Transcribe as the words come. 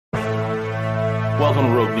Welcome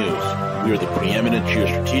to Rogue News. We are the preeminent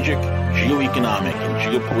geostrategic, geoeconomic, and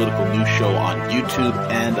geopolitical news show on YouTube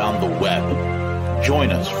and on the web.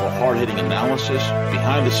 Join us for hard-hitting analysis,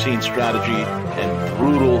 behind-the-scenes strategy, and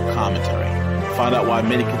brutal commentary. Find out why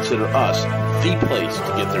many consider us the place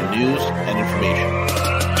to get their news and information.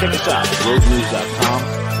 Check us out at roguenews.com.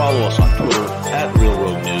 Follow us on Twitter at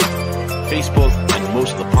RealRogueNews, Facebook, and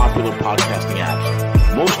most of the popular podcasting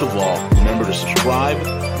apps. Most of all, remember to subscribe,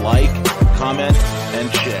 like, comment,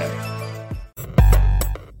 and share.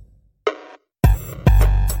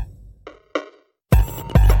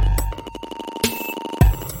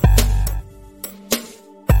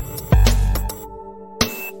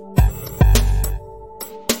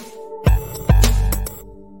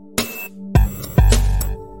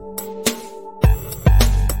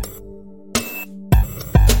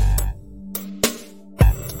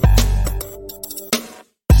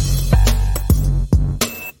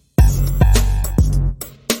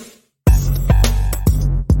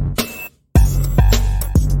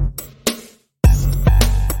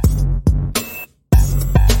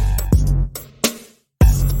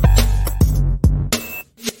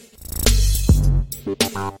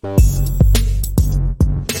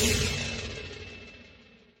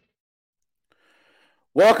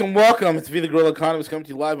 Welcome. It's V the Guerrilla Economist coming to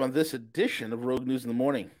you live on this edition of Rogue News in the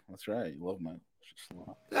Morning. That's right. You love my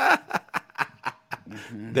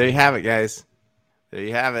There you have it, guys. There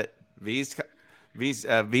you have it. V's converting.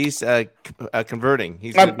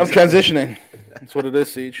 I'm transitioning. That's what it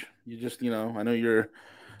is, Siege. You just, I know you're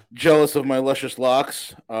jealous of my luscious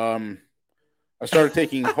locks. I started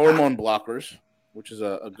taking hormone blockers, which is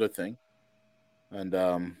a good thing.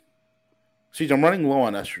 And Siege, I'm running low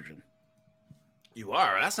on estrogen. You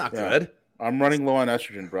are? That's not good. I'm running low on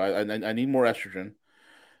estrogen, bro. I need more estrogen.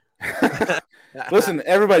 Listen,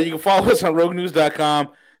 everybody, you can follow us on RogueNews.com.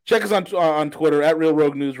 Check us on Twitter at Real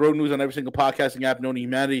Rogue News. Rogue News on every single podcasting app known to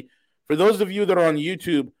humanity. For those of you that are on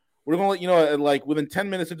YouTube, we're going to let you know, like within 10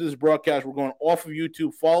 minutes into this broadcast, we're going off of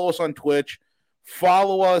YouTube. Follow us on Twitch.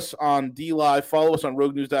 Follow us on DLive. Follow us on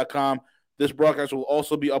RogueNews.com. This broadcast will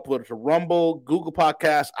also be uploaded to Rumble, Google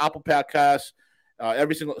Podcasts, Apple Podcasts,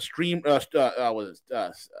 every single stream,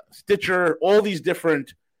 Stitcher, all these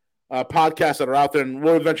different podcasts that are out there. And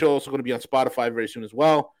we're eventually also going to be on Spotify very soon as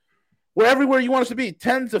well. We're everywhere you want us to be.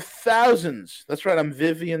 Tens of thousands. That's right. I'm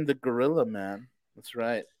Vivian the Gorilla, man. That's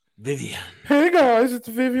right. Vivian. Hey, guys. It's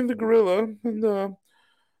Vivian the Gorilla. And I'm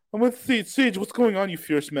with Siege. What's going on, you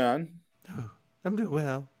fierce man? Oh, I'm doing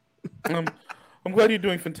well. I'm glad you're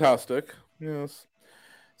doing fantastic. Yes.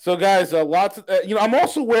 So, guys, lots of I'm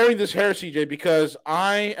also wearing this hair, CJ, because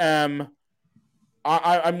I'm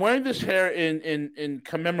wearing this hair in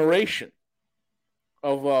commemoration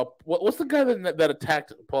of what's the guy that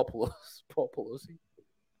attacked Paul Pelosi?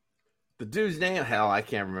 The dude's name? Hell, I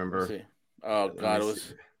can't remember. Oh God, it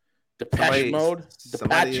was Depeche Mode.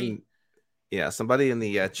 Somebody in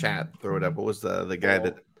the chat throw it up. What was the guy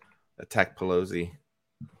that attacked Pelosi?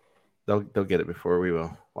 They'll get it before we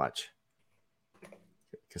will. Watch.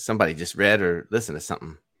 Because somebody just read or listened to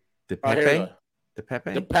something. Depeche?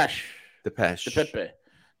 Depeche. Depeche.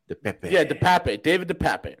 Yeah, DePape. David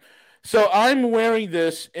DePape. So I'm wearing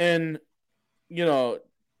this in, Oh,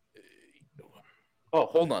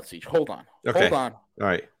 hold on, Siege. Hold on. Okay. Hold on. All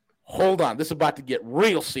right. Hold on. This is about to get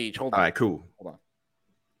real, Siege. Hold on. All right, cool. Hold on.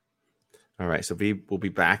 All right, so V will be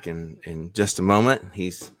back in just a moment.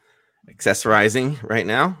 He's accessorizing right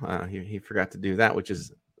now. He forgot to do that, which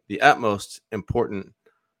is the utmost important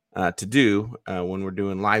to do when we're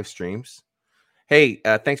doing live streams. Hey,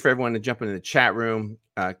 thanks for everyone to jump into the chat room.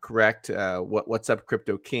 Correct. What's up,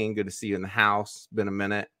 Crypto King? Good to see you in the house. Been a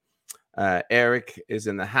minute. Eric is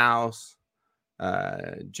in the house.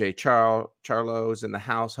 Jay Charlo is in the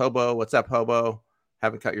house. Hobo, what's up, Hobo?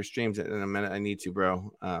 Haven't cut your streams in a minute. I need to,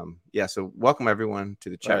 bro. So welcome everyone to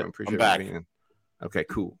the chat room. Appreciate you being in. Okay,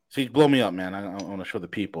 cool. See, blow me up, man. I want to show the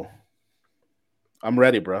people. I'm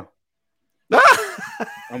ready, bro.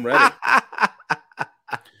 I'm ready.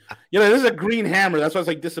 This is a green hammer. That's why it's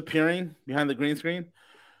like disappearing behind the green screen.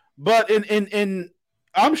 But in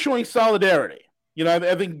I'm showing solidarity.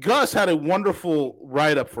 I think Gus had a wonderful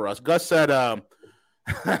write-up for us. Gus said, I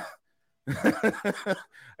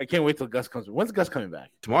can't wait till Gus comes. When's Gus coming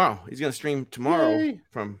back? Tomorrow. He's going to stream tomorrow.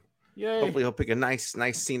 Yay. Hopefully he'll pick a nice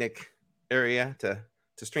scenic area to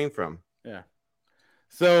stream from. Yeah.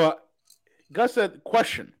 So Gus said,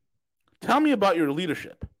 question. Tell me about your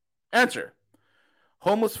leadership. Answer.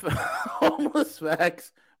 Homeless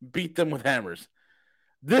facts beat them with hammers.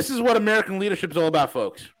 This is what American leadership is all about,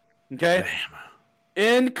 folks. Okay? Damn.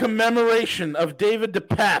 In commemoration of David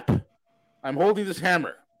DePape, I'm holding this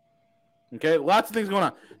hammer. Okay, lots of things going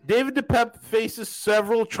on. David DePape faces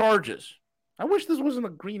several charges. I wish this wasn't a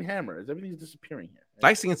green hammer. Everything's disappearing here.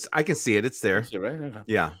 I can see it. It's there. That's it, right? Okay.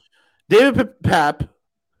 Yeah. David DePape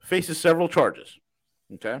faces several charges.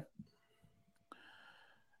 Okay.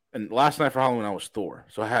 And last night for Halloween, I was Thor.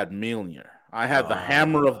 So I had Mjolnir. I had the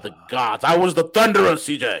hammer of the gods. I was the Thunderer,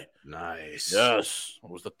 CJ. Nice. Yes, I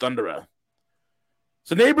was the Thunderer.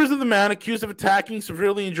 So neighbors of the man accused of attacking,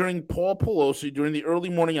 severely injuring Paul Pelosi during the early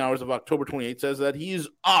morning hours of October 28 says that he is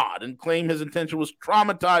odd and claim his intention was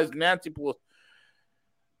traumatize Nancy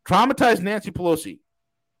Pelosi.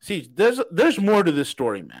 See, there's more to this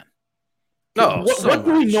story, man. No, what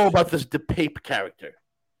do we know about this DePape character?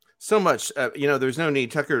 So much, there's no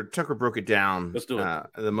need. Tucker broke it down. Let's do it.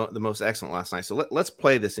 The most excellent last night. So let's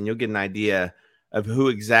play this, and you'll get an idea of who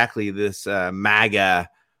exactly this MAGA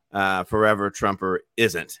forever Trumper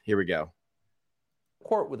isn't. Here we go.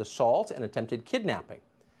 Court with assault and attempted kidnapping.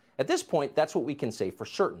 At this point, that's what we can say for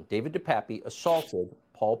certain. David DePape assaulted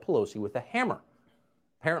Paul Pelosi with a hammer.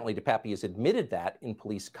 Apparently, DePape has admitted that in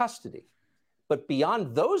police custody. But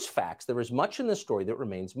beyond those facts, there is much in the story that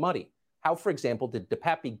remains muddy. How, for example, did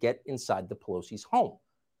DePape get inside the Pelosi's home?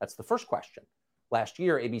 That's the first question. Last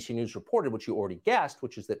year, ABC News reported what you already guessed,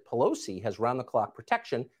 which is that Pelosi has round-the-clock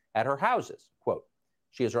protection at her houses. Quote,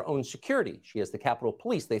 she has her own security. She has the Capitol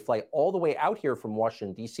Police. They fly all the way out here from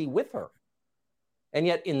Washington, D.C. with her. And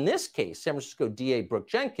yet, in this case, San Francisco DA Brooke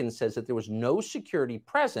Jenkins says that there was no security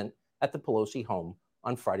present at the Pelosi home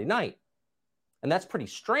on Friday night. And that's pretty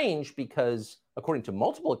strange because, according to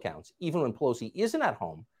multiple accounts, even when Pelosi isn't at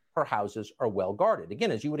home, her houses are well guarded.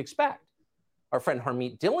 Again, as you would expect. Our friend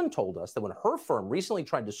Harmeet Dillon told us that when her firm recently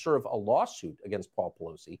tried to serve a lawsuit against Paul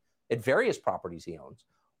Pelosi at various properties he owns,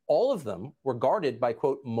 all of them were guarded by,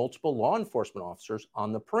 quote, multiple law enforcement officers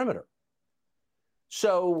on the perimeter.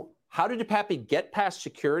 So how did DePape get past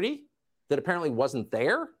security that apparently wasn't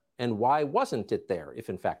there? And why wasn't it there if,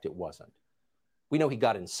 in fact, it wasn't? We know he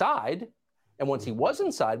got inside. And once he was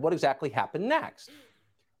inside, what exactly happened next?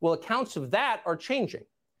 Well, accounts of that are changing.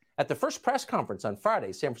 At the first press conference on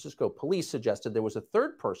Friday, San Francisco police suggested there was a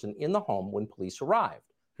third person in the home when police arrived.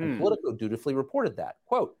 And Politico dutifully reported that.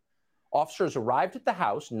 Quote, officers arrived at the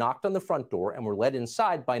house, knocked on the front door, and were led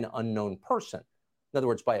inside by an unknown person. In other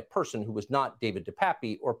words, by a person who was not David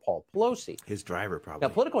DePape or Paul Pelosi. His driver, probably.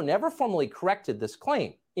 Now, Politico never formally corrected this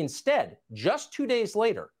claim. Instead, just 2 days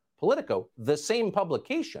later, Politico, the same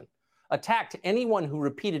publication, attacked anyone who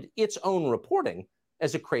repeated its own reporting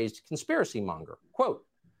as a crazed conspiracy monger. Quote,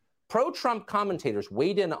 pro-Trump commentators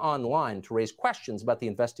weighed in online to raise questions about the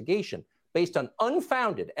investigation based on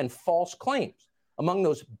unfounded and false claims. Among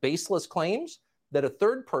those baseless claims, that a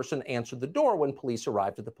third person answered the door when police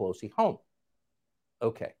arrived at the Pelosi home.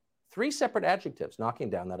 Okay, 3 separate adjectives knocking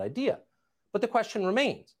down that idea. But the question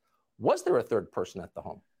remains, was there a third person at the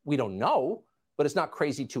home? We don't know, but it's not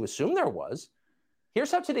crazy to assume there was.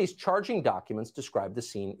 Here's how today's charging documents describe the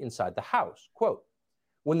scene inside the house. Quote,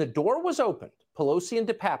 when the door was opened, Pelosi and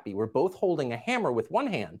DePape were both holding a hammer with one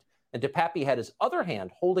hand, and DePape had his other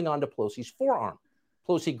hand holding onto Pelosi's forearm.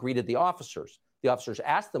 Pelosi greeted the officers. The officers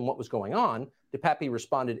asked them what was going on. DePape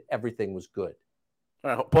responded, everything was good.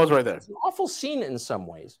 All right, pause right there. It's an awful scene in some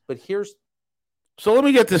ways, but here's... So let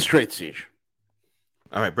me get this straight, Siege.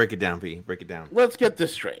 All right, break it down, V. Break it down. Let's get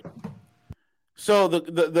this straight. So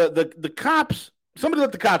the cops, somebody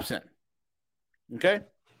let the cops in. Okay?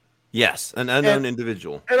 Yes, an unknown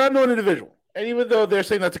individual. An unknown individual. And even though they're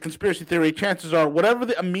saying that's a conspiracy theory, chances are whatever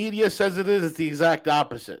the media says it is, it's the exact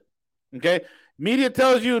opposite. Okay? Media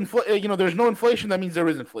tells you, there's no inflation. That means there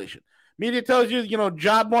is inflation. Media tells you,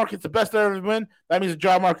 job market's the best there ever been. That means the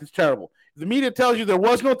job market's terrible. If the media tells you there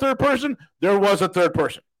was no third person, there was a third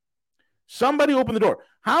person. Somebody opened the door.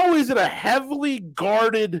 How is it a heavily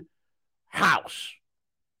guarded house?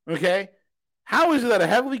 Okay? How is it that a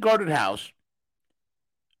heavily guarded house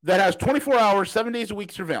that has 24 hours, 7 days a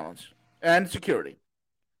week surveillance and security,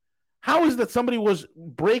 how is it that somebody was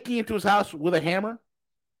breaking into his house with a hammer?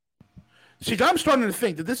 See, I'm starting to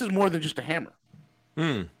think that this is more than just a hammer.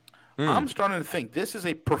 I'm starting to think this is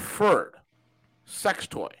a preferred sex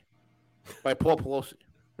toy by Paul Pelosi.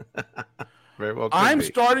 Very well. I'm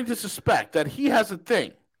starting to suspect that he has a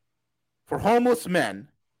thing for homeless men,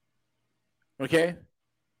 okay,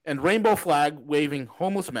 and rainbow flag waving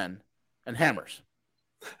homeless men and hammers.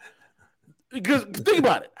 Because think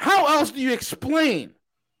about it. How else do you explain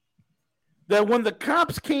that when the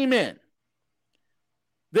cops came in,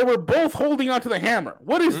 they were both holding onto the hammer?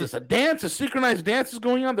 What is this? A dance? A synchronized dance is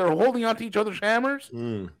going on? They're holding onto each other's hammers?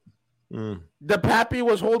 DePape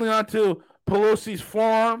was holding onto Pelosi's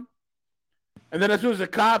forearm. And then as soon as the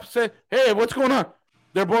cops said, hey, what's going on?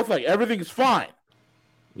 They're both like, everything's fine.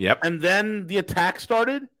 Yep. And then the attack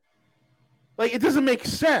started. Like, it doesn't make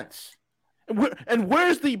sense. And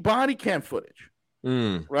where's the body cam footage?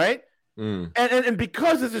 Right? And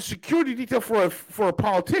because there's a security detail for a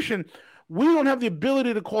politician, we don't have the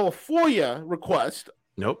ability to call a FOIA request,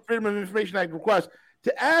 Freedom of Information Act request,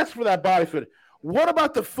 to ask for that body footage. What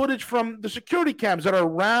about the footage from the security cams that are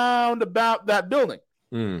around about that building?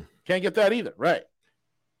 Can't get that either, right?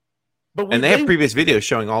 But they have previous videos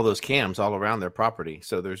showing all those cams all around their property,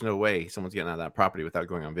 so there's no way someone's getting out of that property without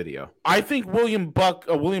going on video. I think William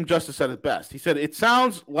Justice said it best. He said, it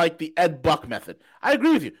sounds like the Ed Buck method. I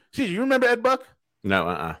agree with you. See, you remember Ed Buck?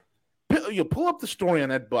 No, You pull up the story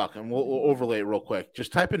on Ed Buck, and we'll overlay it real quick.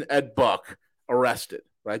 Just type in Ed Buck arrested,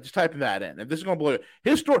 right? Just type in that in. And this is going to blow you.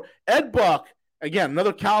 His story, Ed Buck, again,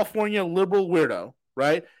 another California liberal weirdo,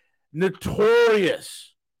 right?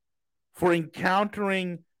 Notorious for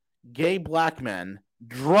encountering gay black men,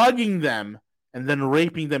 drugging them, and then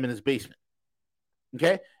raping them in his basement.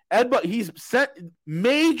 Okay? Ed Buck, he's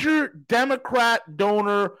major Democrat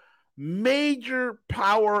donor, major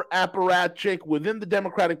power apparatchik within the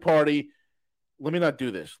Democratic Party. Let me not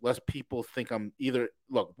do this, lest people think I'm either.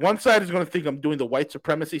 Look, one side is going to think I'm doing the white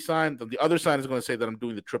supremacy sign, then the other side is going to say that I'm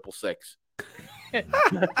doing the 666.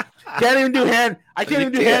 Can't even do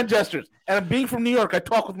hand gestures. And I'm being from New York, I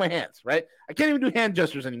talk with my hands, right? I can't even do hand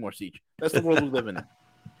gestures anymore, Siege. That's the world we live in.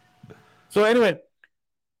 So anyway,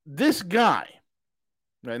 this guy,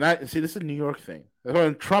 right? See, this is a New York thing.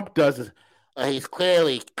 What Trump does is he's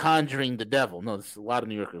clearly conjuring the devil. No, this is a lot of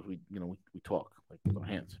New Yorkers. We talk like with our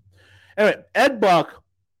hands. Anyway, Ed Buck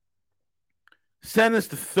sentenced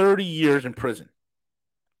to 30 years in prison.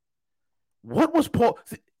 What was Paul?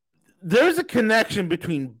 There's a connection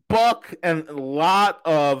between Buck and a lot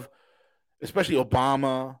of, especially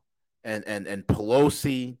Obama and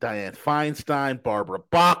Pelosi, Dianne Feinstein, Barbara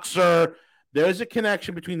Boxer. There's a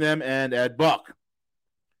connection between them and Ed Buck.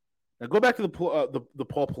 Now go back to the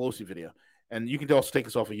Paul Pelosi video, and you can also take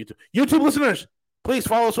this off of YouTube. YouTube listeners, please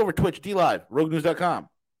follow us over Twitch, DLive, RogueNews.com.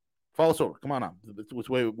 Follow us over. Come on up. It's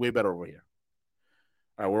way better over here.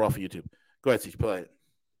 All right, we're off of YouTube. Go ahead, Steve. Play it.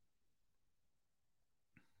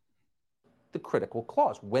 The critical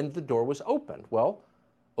clause, when the door was opened. Well,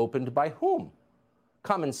 opened by whom?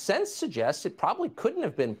 Common sense suggests it probably couldn't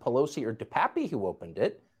have been Pelosi or DePappy who opened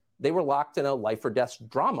it. They were locked in a life or death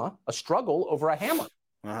drama, a struggle over a hammer.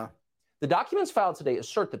 The documents filed today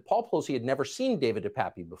assert that Paul Pelosi had never seen David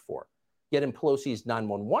DePappy before. Yet in Pelosi's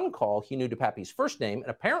 911 call, he knew DePappy's first name and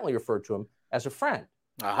apparently referred to him as a friend.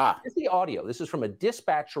 Here's the audio. This is from a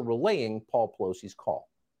dispatcher relaying Paul Pelosi's call.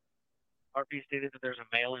 RP stated that there's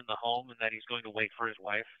a male in the home and that he's going to wait for his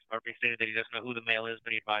wife. RP stated that he doesn't know who the male is,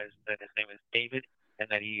 but he advised that his name is David and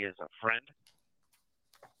that he is a friend.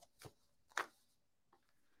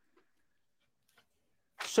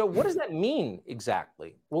 So what does that mean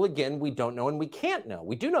exactly? Well, again, we don't know and we can't know.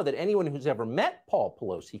 We do know that anyone who's ever met Paul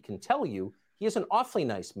Pelosi can tell you he is an awfully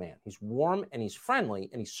nice man. He's warm and he's friendly,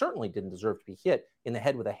 and he certainly didn't deserve to be hit in the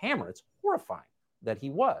head with a hammer. It's horrifying that he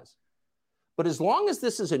was. But as long as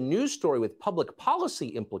this is a news story with public policy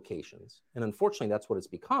implications, and unfortunately that's what it's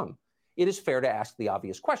become, it is fair to ask the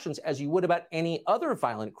obvious questions as you would about any other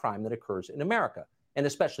violent crime that occurs in America, and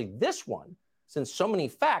especially this one, since so many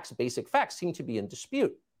facts, basic facts, seem to be in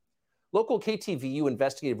dispute. Local KTVU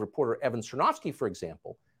investigative reporter Evan Cernovsky, for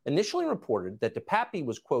example, initially reported that DePappy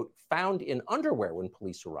was, quote, found in underwear when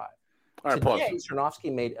police arrived. All right, Today,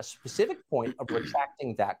 Cernovsky made a specific point of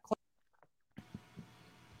retracting that claim.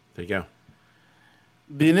 There you go.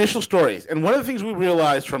 The initial stories, and one of the things we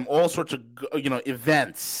realized from all sorts of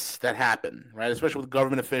events that happen, right, especially with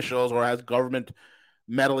government officials or has government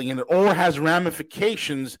meddling in it, or has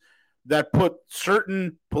ramifications that put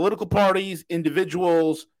certain political parties,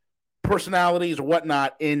 individuals, personalities, or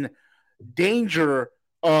whatnot in danger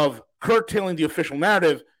of curtailing the official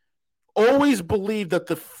narrative. Always believe that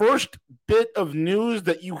the first bit of news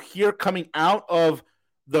that you hear coming out of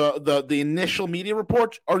the initial media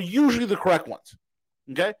reports are usually the correct ones.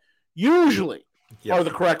 Okay? Usually are the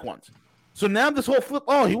correct ones. So now this whole flip,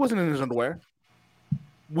 he wasn't in his underwear.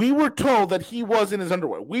 We were told that he was in his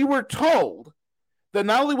underwear. We were told that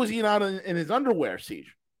not only was he not in his underwear,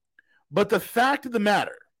 Siege, but the fact of the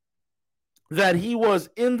matter that he was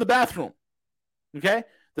in the bathroom. Okay?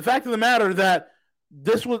 The fact of the matter that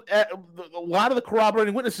this was a lot of the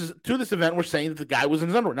corroborating witnesses to this event were saying that the guy was in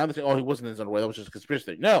his underwear. Now they're saying, he wasn't in his underwear. That was just a conspiracy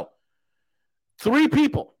theory. No. 3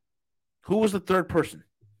 people. Who was the third person?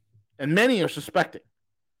 And many are suspecting,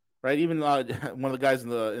 right? Even one of the guys in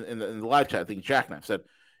the live chat, I think Jackknife, said,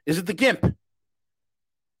 "Is it the GIMP?"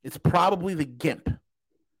 It's probably the GIMP.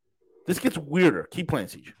 This gets weirder. Keep playing,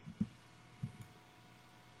 Siege.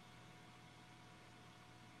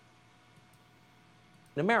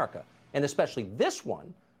 In America, and especially this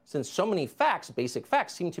one, since so many facts, basic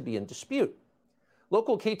facts, seem to be in dispute.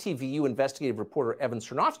 Local KTVU investigative reporter Evan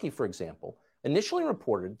Cernovsky, for example, initially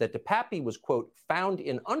reported that DePappy was, quote, found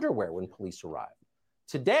in underwear when police arrived.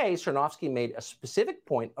 Today, Cernovsky made a specific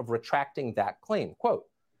point of retracting that claim. Quote,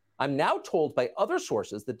 I'm now told by other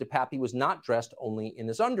sources that DePappy was not dressed only in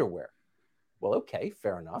his underwear. Well, okay,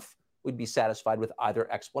 fair enough. We'd be satisfied with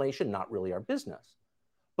either explanation, not really our business.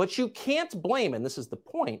 But you can't blame, and this is the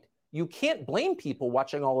point, you can't blame people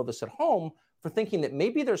watching all of this at home for thinking that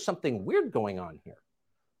maybe there's something weird going on here.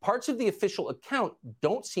 Parts of the official account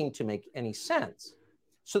don't seem to make any sense.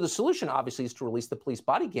 So the solution, obviously, is to release the police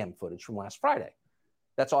body cam footage from last Friday.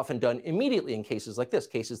 That's often done immediately in cases like this,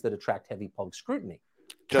 cases that attract heavy public scrutiny.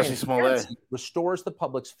 Jussie Smollett restores the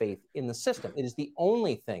public's faith in the system. It is the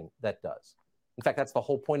only thing that does. In fact, that's the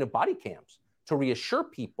whole point of body cams, to reassure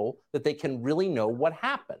people that they can really know what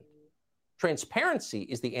happened. Transparency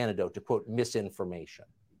is the antidote to, quote, misinformation.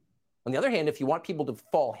 On the other hand, if you want people to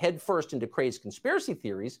fall headfirst into crazed conspiracy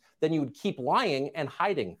theories, then you would keep lying and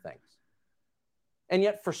hiding things. And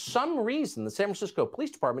yet, for some reason, the San Francisco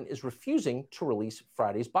Police Department is refusing to release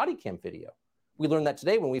Friday's body cam video. We learned that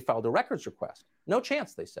today when we filed a records request. No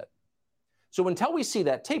chance, they said. So until we see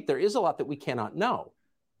that tape, there is a lot that we cannot know.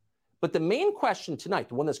 But the main question tonight,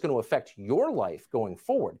 the one that's going to affect your life going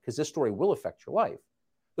forward, because this story will affect your life,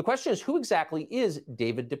 the question is, who exactly is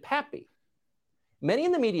David DePappy? Many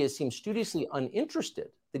in the media seem studiously uninterested.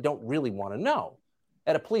 They don't really want to know.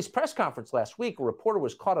 At a police press conference last week, a reporter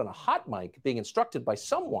was caught on a hot mic being instructed by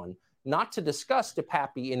someone not to discuss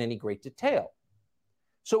DePappy in any great detail.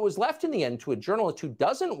 So it was left in the end to a journalist who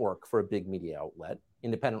doesn't work for a big media outlet,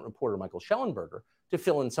 independent reporter Michael Schellenberger, to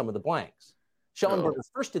fill in some of the blanks. Schellenberger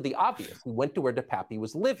first did the obvious. He went to where DePappy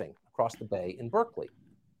was living, across the bay in Berkeley.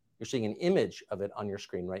 You're seeing an image of it on your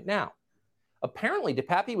screen right now. Apparently,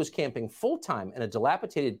 DePappy was camping full-time in a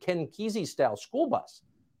dilapidated Ken Kesey-style school bus,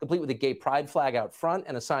 complete with a gay pride flag out front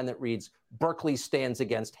and a sign that reads, Berkeley stands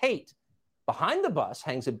against hate. Behind the bus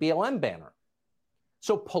hangs a BLM banner.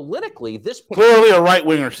 So politically, this clearly a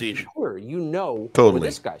right-winger, Siege. You know Totally. where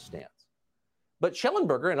this guy stands. But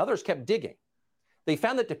Schellenberger and others kept digging. They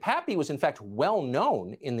found that DePappy was in fact well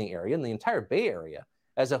known in the area, in the entire Bay Area,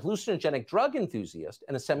 as a hallucinogenic drug enthusiast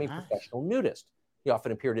and a semi-professional nudist. He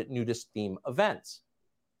often appeared at nudist-themed events.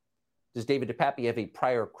 Does David DePappy have a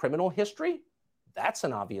prior criminal history? That's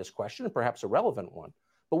an obvious question and perhaps a relevant one.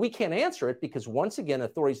 But we can't answer it because, once again,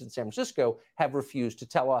 authorities in San Francisco have refused to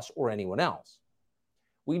tell us or anyone else.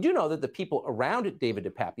 We do know that the people around David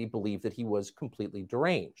DePappy believe that he was completely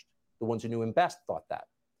deranged. The ones who knew him best thought that.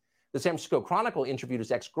 The San Francisco Chronicle interviewed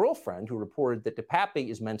his ex-girlfriend, who reported that DePappy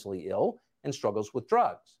is mentally ill and struggles with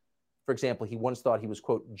drugs. For example, he once thought he was,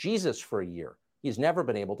 quote, Jesus for a year. He has never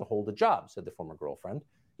been able to hold a job, said the former girlfriend.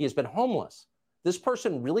 He has been homeless. This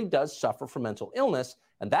person really does suffer from mental illness,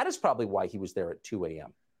 and that is probably why he was there at 2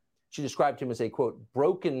 a.m. She described him as a, quote,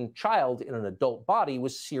 broken child in an adult body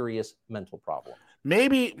with serious mental problems.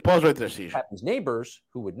 Maybe, pause right there, Siege. DePappy's neighbors,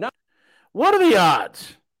 who would know. What are the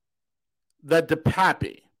odds that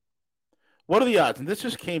DePappy, what are the odds, and this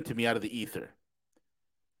just came to me out of the ether,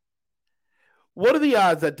 what are the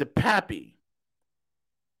odds that DePappy,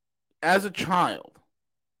 as a child,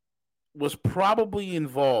 was probably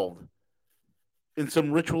involved in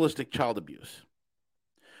some ritualistic child abuse?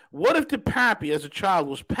 What if DePappy, as a child,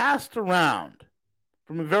 was passed around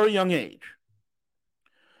from a very young age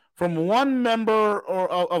from one member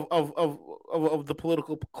or of the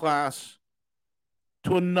political class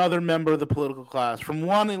to another member of the political class, from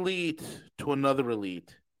one elite to another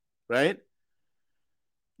elite, right?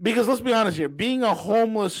 Because let's be honest here, being a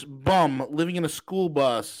homeless bum living in a school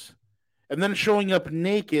bus and then showing up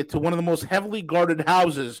naked to one of the most heavily guarded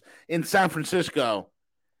houses in San Francisco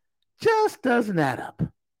just doesn't add up.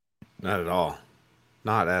 Not at all.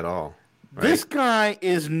 Not at all. Right? This guy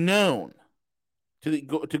is known to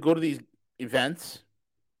go to these events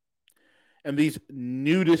and these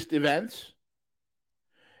nudist events.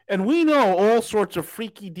 And we know all sorts of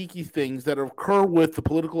freaky deaky things that occur with the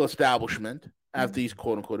political establishment at these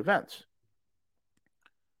quote unquote events.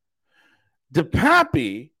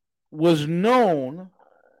 DePappy was known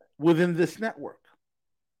within this network.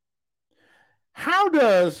 How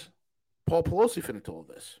does Paul Pelosi fit into all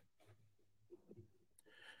this?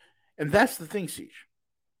 And that's the thing, Siege.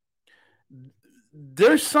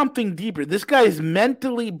 There's something deeper. This guy is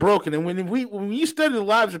mentally broken. And when you study the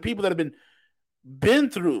lives of people that have been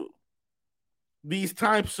through these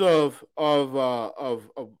types of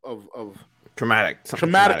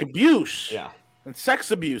traumatic abuse, Yeah. and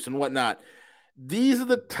sex abuse and whatnot. These are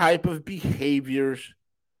the type of behaviors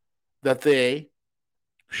that they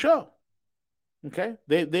show. Okay,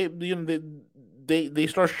 they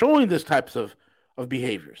start showing these types of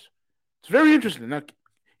behaviors. It's very interesting. Now,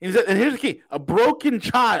 and here's the key: a broken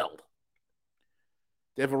child.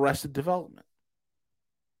 They have arrested development.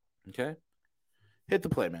 Okay, hit the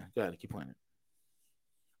play, man. Go ahead, keep playing it.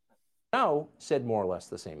 Now said more or less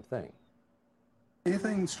the same thing.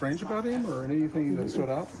 Anything strange about him or anything that stood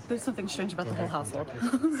out? There's something strange about the whole household.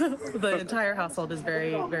 The entire household is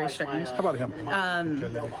very, very strange. How about him?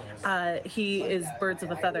 He is birds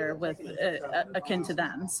of a feather with akin to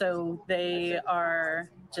them. So they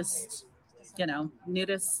are just,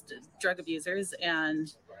 nudist drug abusers,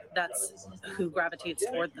 and that's who gravitates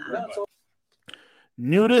toward them.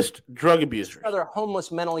 Nudist drug abusers. Another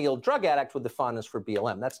homeless, mentally ill drug addict with the fondness for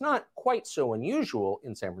BLM. That's not quite so unusual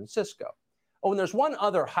in San Francisco. Oh, and there's one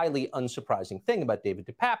other highly unsurprising thing about David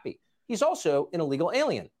DePappy. He's also an illegal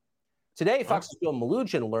alien. Today, Fox's Bill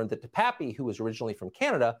Malugin learned that DePappy, who is originally from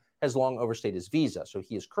Canada, has long overstayed his visa. So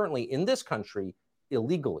he is currently in this country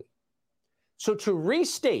illegally. So to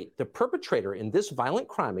restate, the perpetrator in this violent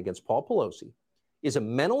crime against Paul Pelosi is a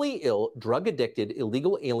mentally ill, drug-addicted,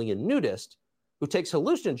 illegal alien nudist who takes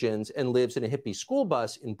hallucinogens and lives in a hippie school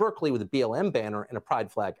bus in Berkeley with a BLM banner and a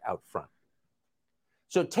pride flag out front.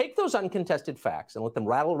 So take those uncontested facts and let them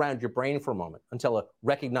rattle around your brain for a moment until a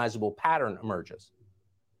recognizable pattern emerges.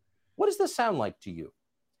 What does this sound like to you?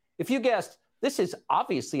 If you guessed, this is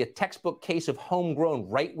obviously a textbook case of homegrown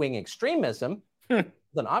right-wing extremism,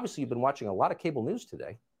 then obviously you've been watching a lot of cable news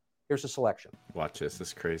today. Here's a selection. Watch this. This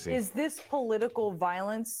is crazy. Is this political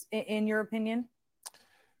violence, in your opinion?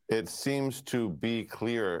 It seems to be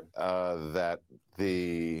clear that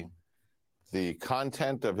the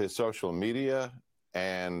content of his social media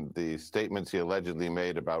and the statements he allegedly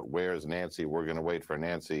made about where's Nancy, we're going to wait for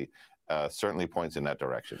Nancy, certainly points in that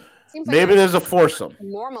direction. Like maybe there's a foursome.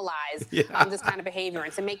 Normalize this kind of behavior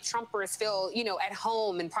and to make Trumpers feel, at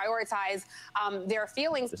home and prioritize their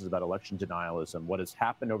feelings. This is about election denialism. What has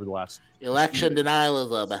happened over the last election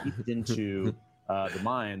denialism into the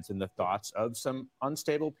minds and the thoughts of some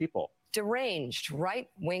unstable people. Deranged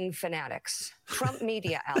right-wing fanatics, Trump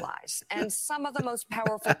media allies, and some of the most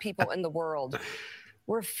powerful people in the world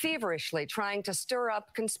were feverishly trying to stir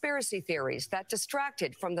up conspiracy theories that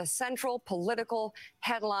distracted from the central political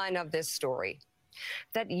headline of this story.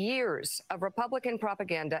 That years of Republican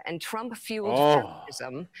propaganda and Trump-fueled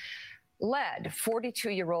terrorism led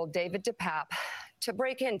 42-year-old David DePapp to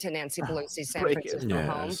break into Nancy Pelosi's San Francisco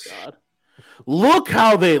home. God. Look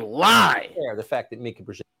how they lie. Yeah, the fact that Mika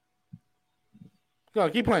Brzezinski. Go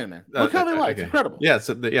on, keep playing, man. Look how they lie. It's incredible. Yeah,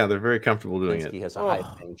 so they're very comfortable doing it. He has a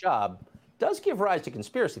high-paying job. Does give rise to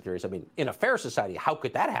conspiracy theories. I mean, in a fair society, how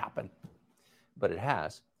could that happen? But it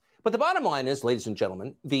has. But the bottom line is, ladies and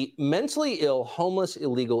gentlemen, the mentally ill, homeless,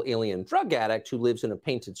 illegal alien drug addict who lives in a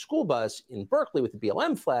painted school bus in Berkeley with the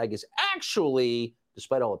BLM flag is actually,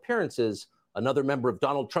 despite all appearances, another member of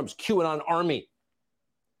Donald Trump's QAnon army.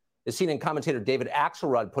 As CNN commentator David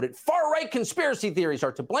Axelrod put it, far-right conspiracy theories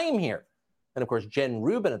are to blame here. And of course, Jen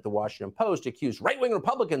Rubin at the Washington Post accused right-wing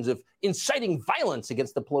Republicans of inciting violence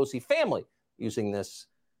against the Pelosi family using this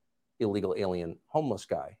illegal alien homeless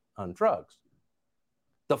guy on drugs.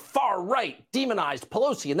 The far right demonized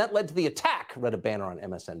Pelosi, and that led to the attack, read a banner on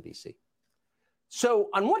MSNBC. So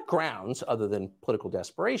on what grounds, other than political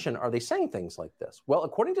desperation, are they saying things like this? Well,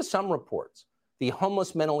 according to some reports, the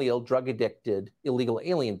homeless, mentally ill, drug-addicted, illegal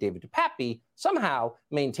alien David DePappy somehow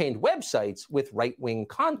maintained websites with right-wing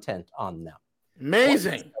content on them.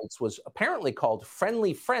 Amazing. One was apparently called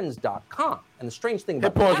friendlyfriends.com. And the strange thing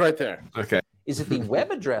about pause right there. Okay. Is that the web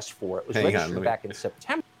address for it was registered back in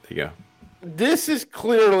September. There you go. This is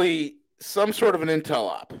clearly some sort of an intel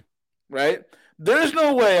op, right? There's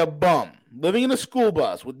no way a bum living in a school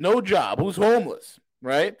bus with no job, who's homeless,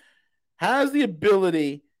 right, has the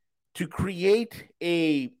ability to create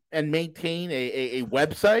and maintain a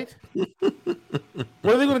website.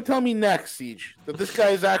 What are they going to tell me next, Siege? That this guy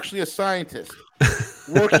is actually a scientist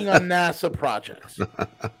working on NASA projects.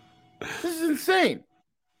 This is insane.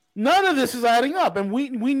 None of this is adding up. And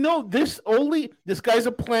we know this guy's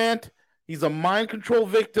a plant. He's a mind control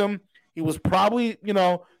victim. He was probably,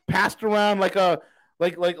 passed around like a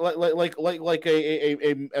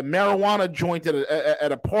marijuana joint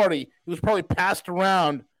at a party. He was probably passed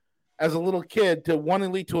around as a little kid to one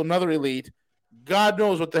elite to another elite. God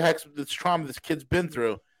knows what the heck this trauma this kid's been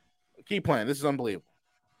through. Keep playing. This is unbelievable.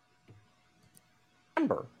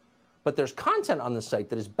 But there's content on the site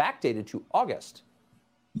that is backdated to August.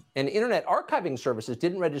 And internet archiving services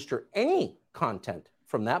didn't register any content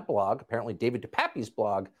from that blog, apparently David DePappy's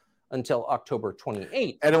blog, until October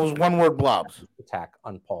 28th. And it was one-word blobs. Attack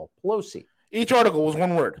on Paul Pelosi. Each article was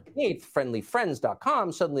one word.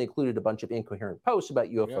 friendlyfriends.com suddenly included a bunch of incoherent posts about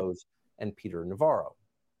UFOs and Peter Navarro.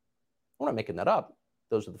 I'm not making that up.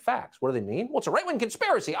 Those are the facts. What do they mean? Well, it's a right-wing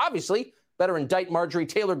conspiracy, obviously. Better indict Marjorie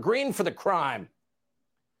Taylor Greene for the crime.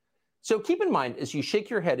 So keep in mind, as you shake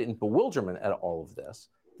your head in bewilderment at all of this,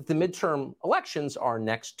 that the midterm elections are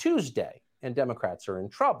next Tuesday, and Democrats are in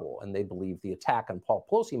trouble, and they believe the attack on Paul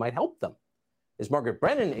Pelosi might help them. As Margaret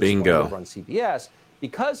Brennan explained over on CBS,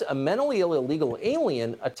 because a mentally ill illegal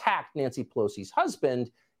alien attacked Nancy Pelosi's husband,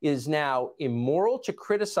 it is now immoral to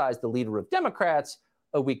criticize the leader of Democrats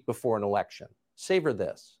a week before an election. Savor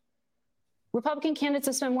this. Republican candidates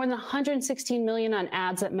have spent more than $116 million on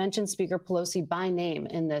ads that mention Speaker Pelosi by name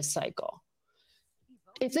in this cycle.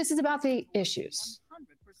 If this is about the issues,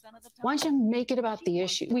 why don't you make it about the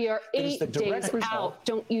issue? We are 8 days out.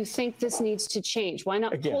 Don't you think this needs to change? Why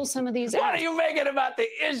not pull some of these out? Why don't you make it about the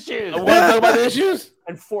issues? Want to talk about the issues?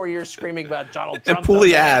 And 4 years screaming about Donald Trump. And pull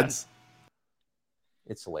the ads.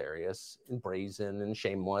 It's hilarious and brazen and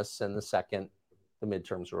shameless. And the second the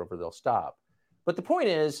midterms are over, they'll stop. But the point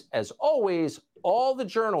is, as always, all the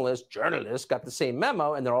journalists got the same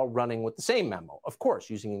memo, and they're all running with the same memo, of course,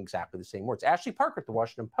 using exactly the same words. Ashley Parker at the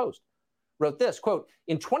Washington Post wrote this, quote,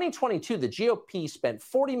 in 2022, the GOP spent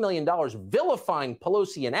 $40 million vilifying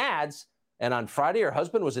Pelosi in ads, and on Friday, her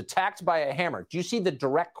husband was attacked by a hammer. Do you see the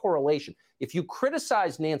direct correlation? If you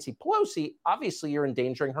criticize Nancy Pelosi, obviously you're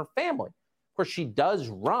endangering her family. Of course, she does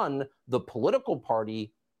run the political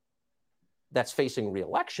party that's facing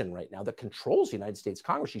re-election right now that controls the United States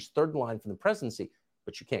Congress. She's third in line from the presidency,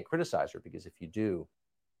 but you can't criticize her because if you do.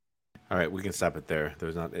 All right, we can stop it there.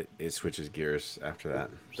 There's not, it switches gears after that.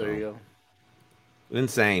 So. There you go.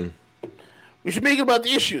 Insane. We should make it about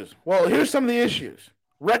the issues. Well, here's some of the issues.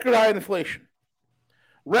 Record high inflation,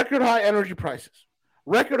 record high energy prices,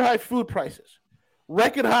 record high food prices,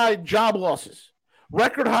 record high job losses,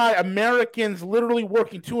 record high Americans literally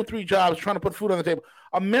working 2 and 3 jobs trying to put food on the table.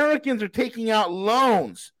 Americans are taking out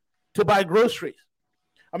loans to buy groceries.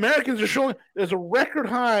 Americans are showing there's a record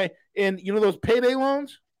high in, you know, those payday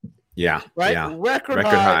loans. Yeah. Right. Yeah. Record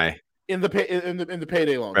high in the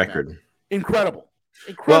payday loans. Record. Man. Incredible.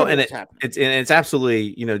 Well, and it's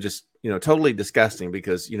absolutely, you know, just, you know, totally disgusting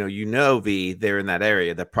because, you know, V, they're in that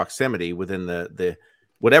area, the proximity within the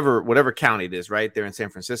whatever county it is right there in San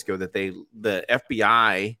Francisco that the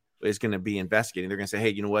FBI is going to be investigating. They're going to say,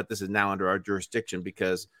 hey, you know what? This is now under our jurisdiction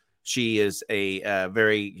because she is a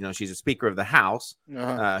very, you know, she's a Speaker of the House.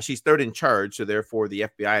 She's third in charge. So therefore the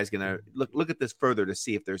FBI is going to look at this further to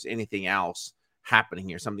see if there's anything else happening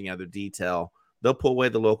here, something other detail. They'll pull away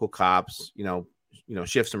the local cops, you know,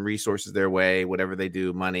 shift some resources their way, whatever they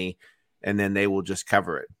do, money, and then they will just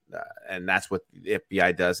cover it. And that's what the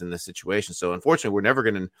FBI does in this situation. So unfortunately, we're never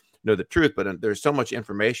going to know the truth, but there's so much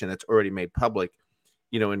information that's already made public,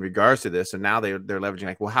 you know, in regards to this. And now they're leveraging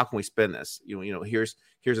like, well, how can we spin this? You know, here's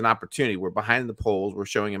an opportunity. We're behind the polls. We're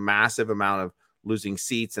showing a massive amount of losing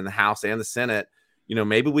seats in the House and the Senate. You know,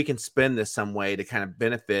 maybe we can spin this some way to kind of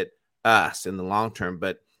benefit us in the long term.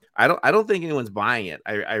 But I don't think anyone's buying it.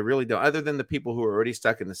 I really don't, other than the people who are already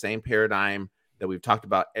stuck in the same paradigm that we've talked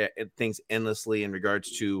about things endlessly in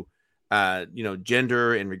regards to, you know,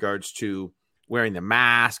 gender, in regards to wearing the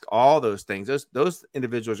mask, all those things. Those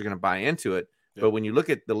individuals are going to buy into it. Yeah. But when you look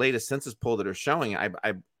at the latest census poll that are showing,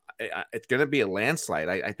 it's going to be a landslide.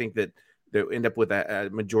 I think that they'll end up with a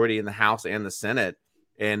majority in the House and the Senate,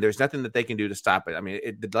 and there's nothing that they can do to stop it. I mean,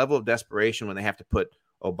 the level of desperation when they have to put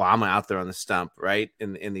Obama out there on the stump, right,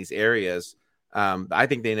 in these areas, I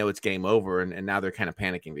think they know it's game over, and now they're kind of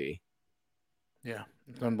panicking, V. Yeah,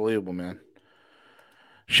 it's unbelievable, man.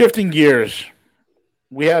 Shifting gears,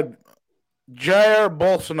 we had Jair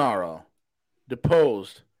Bolsonaro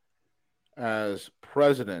deposed as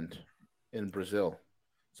president in Brazil.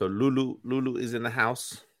 So Lulu is in the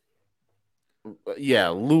house. Yeah,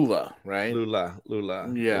 Lula, right? Lula.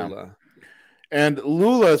 Yeah. Lula. And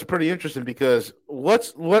Lula is pretty interesting because I'm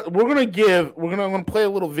gonna play a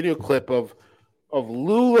little video clip of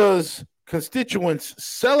Lula's constituents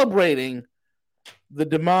celebrating the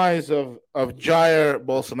demise of Jair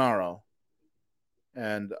Bolsonaro.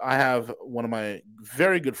 And I have one of my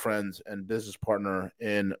very good friends and business partner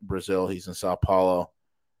in Brazil. He's in Sao Paulo.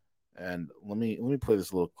 And let me play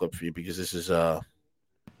this little clip for you because this is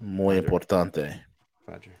muy importante.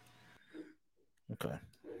 Roger. Okay.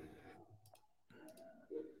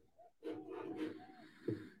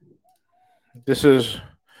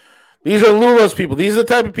 These are Lula's people. These are the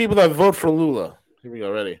type of people that vote for Lula. Here we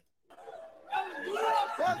go. Ready?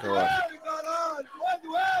 Okay, watch.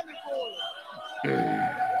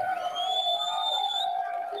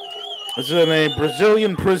 This is in a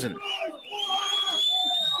Brazilian prison.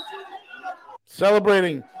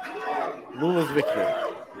 Celebrating Lula's victory.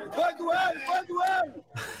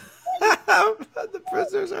 The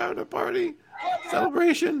prisoners are having a party.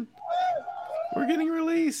 Celebration. We're getting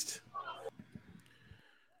released.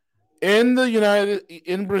 In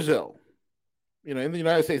Brazil, in the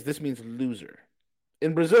United States, this means loser.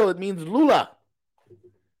 In Brazil, it means Lula.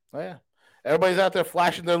 Oh, yeah. Everybody's out there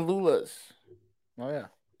flashing their Lulas. Oh, yeah.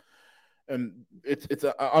 And it's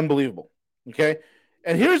unbelievable. Okay?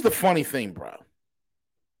 And here's the funny thing, bro.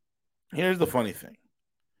 Here's the funny thing.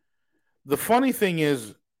 The funny thing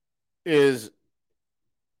is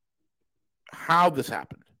how this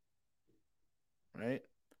happened. Right?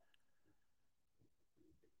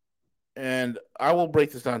 And I will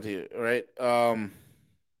break this down to you, all right?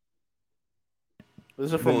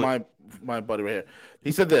 This is from my buddy right here.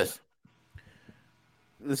 He said this.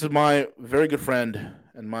 This is my very good friend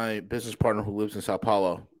and my business partner who lives in Sao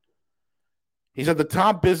Paulo. He said the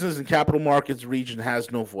top business and capital markets region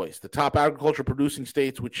has no voice. The top agriculture producing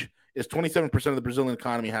states, which is 27% of the Brazilian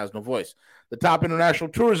economy, has no voice. The top international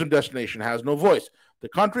tourism destination has no voice. The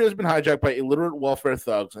country has been hijacked by illiterate welfare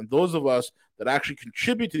thugs, and those of us that actually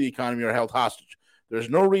contribute to the economy are held hostage. There's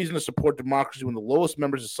no reason to support democracy when the lowest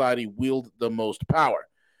members of society wield the most power.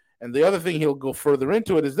 And the other thing he'll go further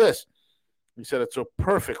into it is this. He said it so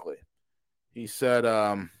perfectly. He said,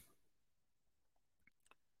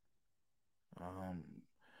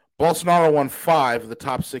 Bolsonaro won 5 of the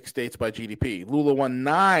top 6 states by GDP. Lula won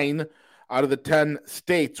 9 out of the 10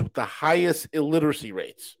 states with the highest illiteracy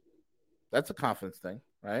rates. That's a confidence thing,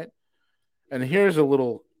 right? And here's a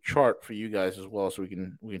little chart for you guys as well, so we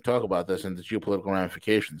can talk about this and the geopolitical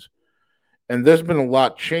ramifications. And there's been a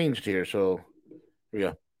lot changed here, so here we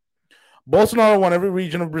go. Bolsonaro won every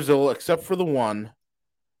region of Brazil except for the one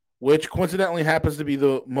which coincidentally happens to be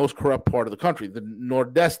the most corrupt part of the country, the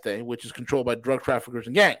Nordeste, which is controlled by drug traffickers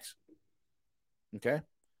and gangs. Okay?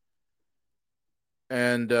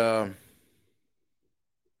 And,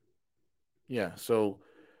 so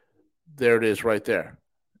there it is right there.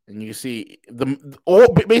 And you see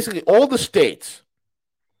basically all the states,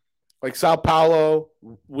 like Sao Paulo,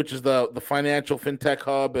 which is the financial fintech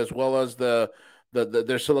hub, as well as their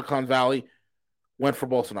Silicon Valley, went for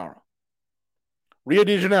Bolsonaro. Rio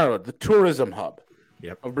de Janeiro, the tourism hub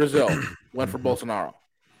of Brazil, went for Bolsonaro.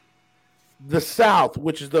 The South,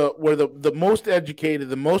 which is where the most educated,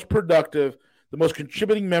 the most productive, the most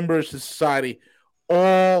contributing members to society,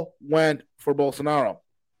 all went for Bolsonaro.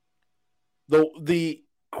 The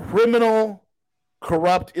criminal,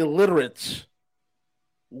 corrupt illiterates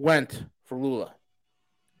went for Lula.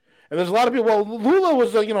 And there's a lot of people, well, Lula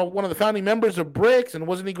was one of the founding members of BRICS, and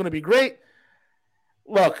wasn't he going to be great?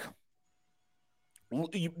 Look,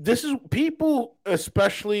 this is people,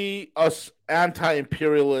 especially us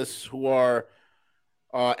anti-imperialists who are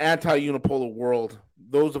anti-unipolar world,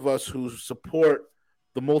 those of us who support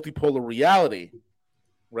the multipolar reality,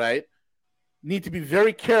 right, need to be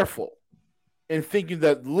very careful in thinking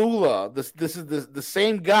that Lula, this is the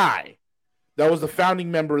same guy that was the founding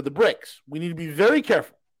member of the BRICS. We need to be very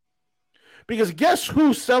careful. Because guess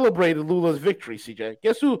who celebrated Lula's victory, CJ?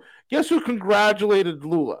 Guess who congratulated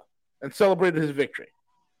Lula and celebrated his victory?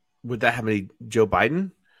 Would that have any Joe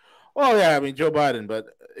Biden? Well, yeah, I mean Joe Biden, but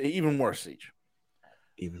even worse, Siege.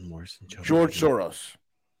 Even worse than Joe George Biden. Soros.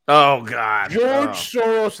 Oh God. George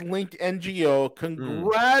Soros linked NGO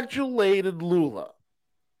congratulated Lula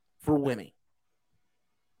for winning.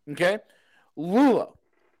 Okay? Lula,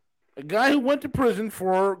 a guy who went to prison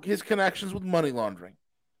for his connections with money laundering.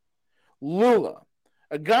 Lula,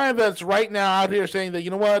 a guy that's right now out here saying that, you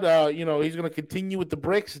know what, he's going to continue with the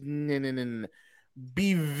BRICS. No.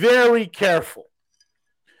 Be very careful.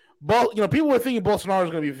 But, people were thinking Bolsonaro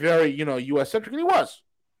was going to be very, U.S.-centric, and he was.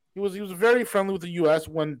 He was very friendly with the U.S.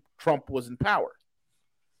 when Trump was in power.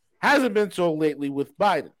 Hasn't been so lately with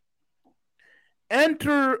Biden.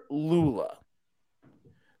 Enter Lula.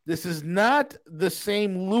 This is not the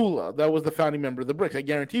same Lula that was the founding member of the BRICS. I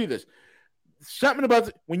guarantee you this. Something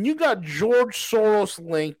about when you got George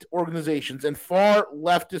Soros-linked organizations and far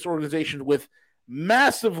leftist organizations with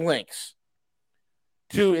massive links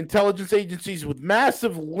to intelligence agencies, with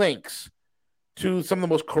massive links to some of the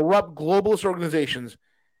most corrupt globalist organizations,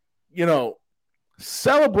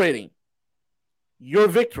 celebrating your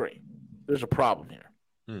victory, there's a problem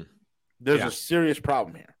here. There's a serious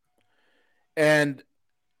problem here. And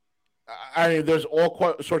I mean, there's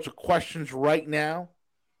all sorts of questions right now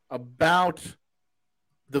about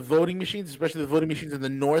the voting machines, especially the voting machines in the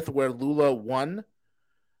north where Lula won.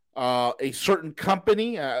 A certain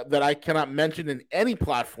company that I cannot mention in any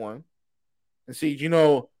platform. And see, you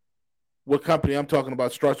know what company I'm talking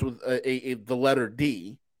about starts with the letter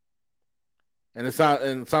D, and it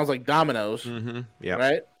sounds like Domino's, Yeah,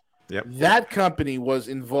 right? Yep. That company was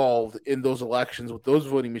involved in those elections with those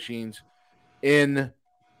voting machines in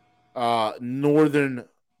northern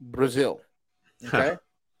Brazil. Okay,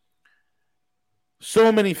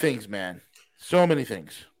 so many things, man. So many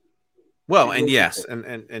things. Well, and yes,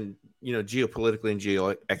 and you know, geopolitically and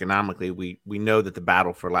geoeconomically, we know that the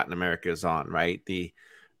battle for Latin America is on, right? The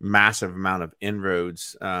massive amount of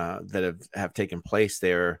inroads that have taken place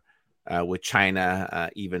there with China,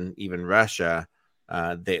 even Russia.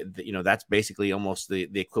 You know, that's basically almost the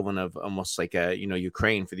equivalent of almost like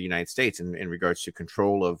Ukraine for the United States in regards to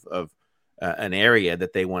control of an area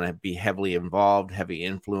that they want to be heavily involved, heavy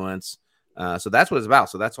influence. So that's what it's about.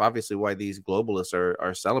 So that's obviously why these globalists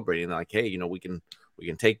are celebrating. They're like, hey, you know, we can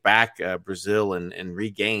take back Brazil and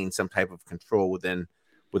regain some type of control within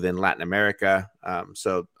Latin America.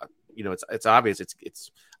 So you know, it's obvious.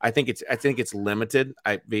 I think it's limited.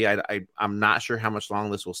 I'm not sure how much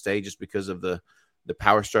longer this will stay, just because of the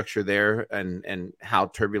power structure there and how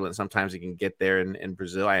turbulent sometimes it can get there in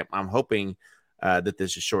Brazil. I'm hoping that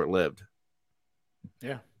this is short lived.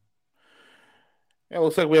 Yeah. Yeah, it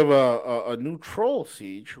looks like we have a new troll,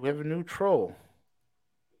 Siege. We have a new troll.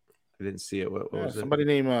 I didn't see it. What was it? Somebody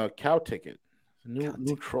named Cow Ticket.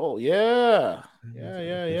 New troll. Yeah.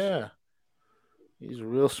 He's a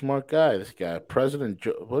real smart guy, this guy. President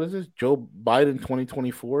what is this? Joe Biden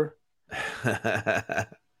 2024?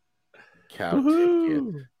 Cow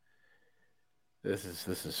Ticket. This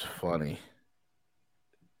is funny.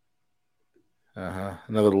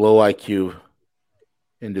 Another low IQ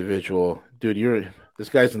individual. Dude, this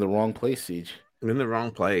guy's in the wrong place, Siege. In the wrong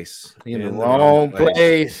place. In the wrong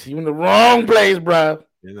place. You in the wrong place, bro.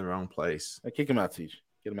 In the wrong place. I kick him out, Siege.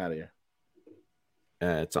 Get him out of here.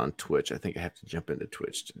 It's on Twitch. I think I have to jump into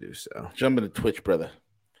Twitch to do so. Jump into Twitch, brother.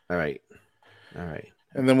 All right.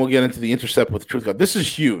 And then we'll get into the Intercept with Truth God. This is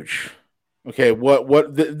huge. Okay,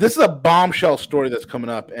 this is a bombshell story that's coming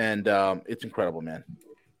up, and it's incredible, man.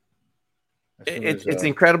 It's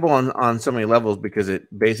incredible on so many levels, because it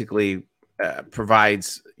basically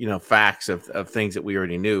provides, you know, facts of things that we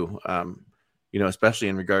already knew, you know, especially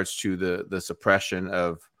in regards to the suppression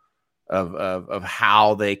of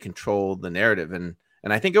how they control the narrative. And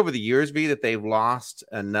I think over the years, V, that they've lost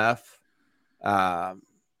enough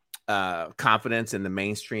confidence in the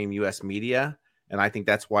mainstream U.S. media. And I think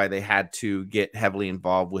that's why they had to get heavily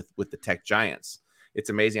involved with the tech giants. It's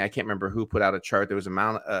amazing. I can't remember who put out a chart. There was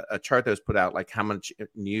a chart that was put out, like how much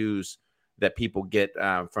news that people get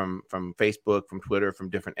from Facebook, from Twitter, from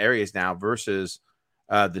different areas now versus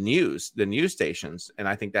the news stations. And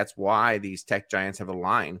I think that's why these tech giants have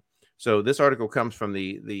aligned. So this article comes from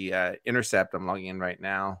the Intercept. I'm logging in right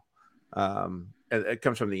now. It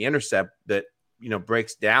comes from the Intercept that, you know,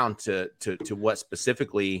 breaks down to what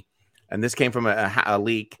specifically, and this came from a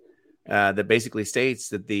leak that basically states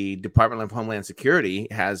that the Department of Homeland Security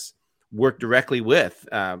has worked directly with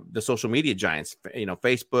the social media giants, you know,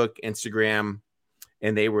 Facebook, Instagram,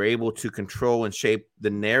 and they were able to control and shape the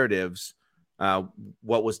narratives,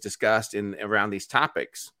 what was discussed around these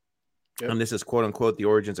topics. Yep. And this is quote unquote the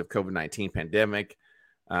origins of COVID-19 pandemic,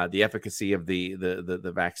 the efficacy of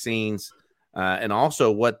the vaccines, and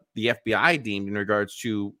also what the FBI deemed in regards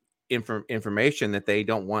to information that they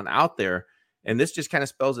don't want out there. And this just kind of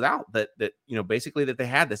spells it out that you know, basically that they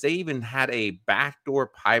had this. They even had a backdoor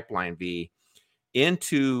pipeline, V,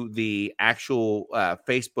 into the actual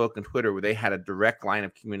Facebook and Twitter, where they had a direct line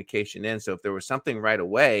of communication in. So if there was something right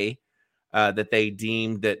away that they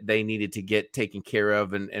deemed that they needed to get taken care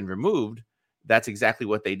of and removed, that's exactly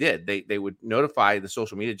what they did. They would notify the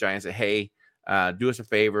social media giants that, hey, do us a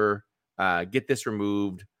favor, get this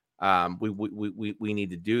removed. We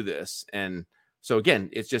need to do this. And so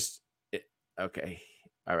again, it's just okay.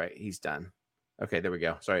 All right, he's done. Okay, there we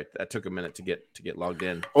go. Sorry, that took a minute to get logged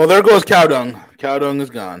in. Well, there goes Cow Dung. Cow Dung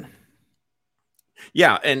is gone.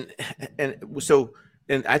 Yeah, and so.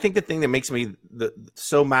 And I think the thing that makes me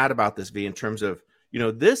so mad about this, V, in terms of, you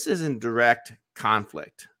know, this is in direct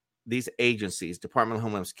conflict. These agencies, Department of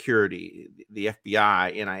Homeland Security, the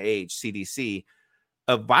FBI, NIH, CDC,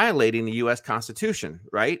 of violating the U.S. Constitution,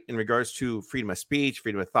 right? In regards to freedom of speech,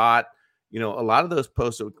 freedom of thought. You know, a lot of those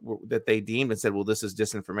posts that they deemed and said, well, this is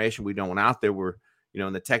disinformation, we don't want out there, were, you know,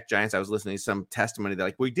 in the tech giants. I was listening to some testimony that,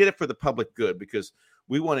 like, we did it for the public good because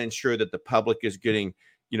we want to ensure that the public is getting,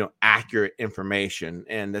 you know, accurate information,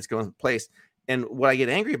 and that's going to place. And what I get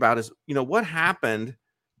angry about is, you know, what happened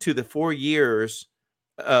to the 4 years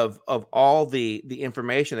of all the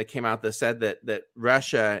information that came out that said that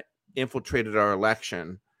Russia infiltrated our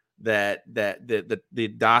election, that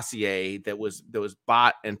the dossier that was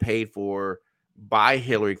bought and paid for by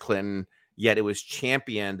Hillary Clinton, yet it was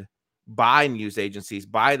championed by news agencies,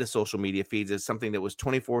 by the social media feeds, as something that was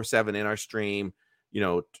 24/7 in our stream,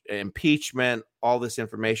 impeachment, all this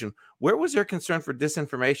information. Where was their concern for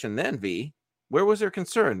disinformation then, V? Where was their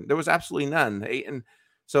concern? There was absolutely none. And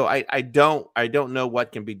so I don't know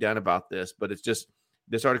what can be done about this, but it's just,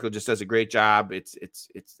 this article just does a great job. It's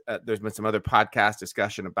there's been some other podcast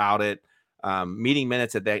discussion about it. Meeting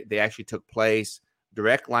minutes that they actually took place,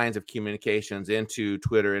 direct lines of communications into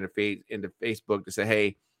Twitter, into Facebook to say,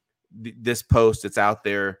 hey, this post that's out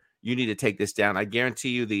there, you need to take this down. I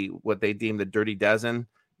guarantee you what they deem the dirty dozen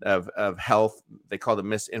of health, they call the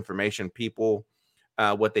misinformation people.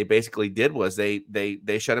 What they basically did was they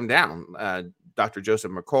shut him down. Dr.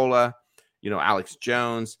 Joseph Mercola, Alex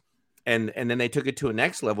Jones, and then they took it to a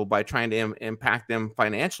next level by trying to impact them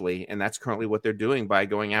financially. And that's currently what they're doing by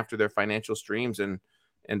going after their financial streams and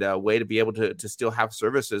a way to be able to still have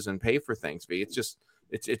services and pay for things. It's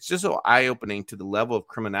just so eye-opening to the level of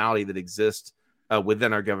criminality that exists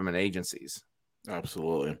within our government agencies.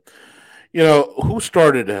 Absolutely. Who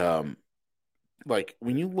started,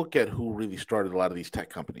 when you look at who really started a lot of these tech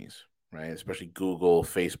companies, right? Especially Google,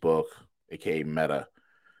 Facebook, aka Meta,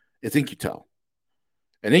 it's In-Q-Tel.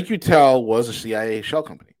 And In-Q-Tel was a CIA shell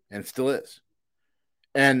company and still is.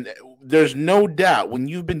 And there's no doubt when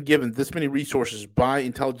you've been given this many resources by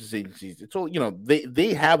intelligence agencies, it's all,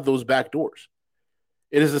 they have those back doors.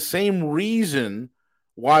 It is the same reason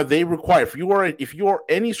why they require, if you are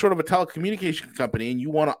any sort of a telecommunication company and you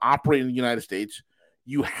want to operate in the United States,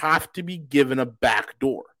 you have to be given a back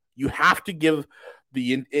door. You have to give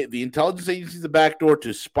the intelligence agencies the back door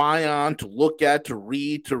to spy on, to look at, to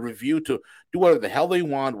read, to review, to do whatever the hell they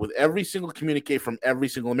want with every single communique from every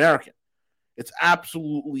single American. It's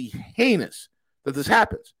absolutely heinous that this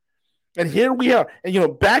happens. And here we are.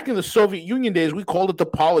 And, back in the Soviet Union days, we called it the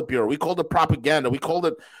Politburo. We called it propaganda. We called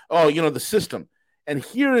it, the system. And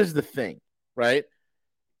here is the thing, right?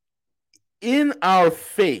 In our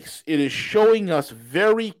face, it is showing us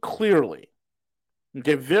very clearly,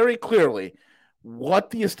 what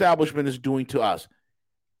the establishment is doing to us.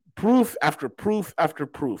 Proof after proof after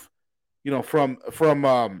proof. From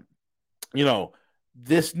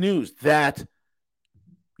this news that,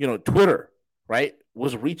 Twitter, right,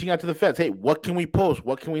 was reaching out to the feds. Hey, what can we post?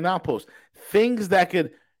 What can we not post? Things that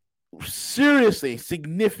could seriously,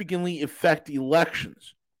 significantly affect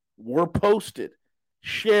elections were posted,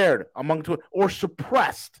 shared among Twitter, or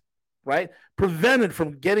suppressed, right? Prevented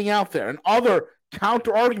from getting out there, and other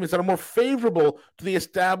counter arguments that are more favorable to the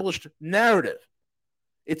established narrative.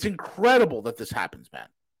 It's incredible that this happens, man.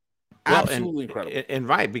 Absolutely incredible. And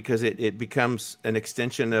right, because it becomes an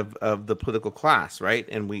extension of the political class, right?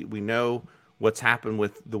 And we know what's happened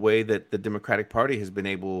with the way that the Democratic Party has been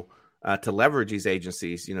able to leverage these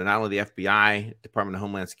agencies, not only the FBI, Department of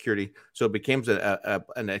Homeland Security. So it becomes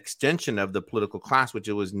an extension of the political class, which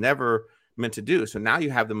it was never meant to do. So now you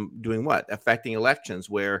have them doing what? Affecting elections,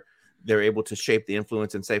 where they're able to shape the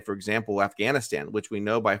influence and say, for example, Afghanistan, which we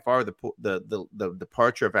know by far the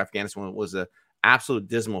departure of Afghanistan was an absolute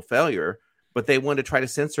dismal failure, but they wanted to try to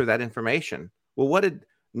censor that information. Well, what did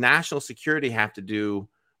national security have to do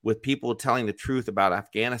with people telling the truth about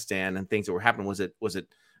Afghanistan and things that were happening? Was it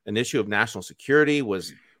an issue of national security?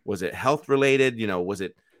 Was it health related? Was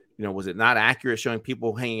it not accurate, showing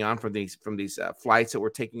people hanging on from these flights that were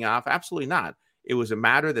taking off? Absolutely not. It was a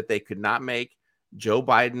matter that they could not make Joe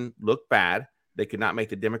Biden look bad. They could not make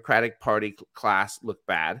the Democratic Party class look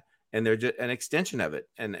bad, and they're just an extension of it.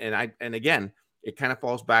 And again, it kind of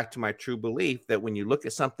falls back to my true belief that when you look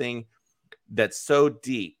at something that's so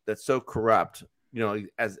deep, that's so corrupt,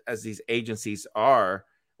 as these agencies are,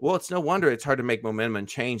 well, it's no wonder it's hard to make momentum and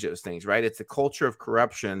change those things, right? It's the culture of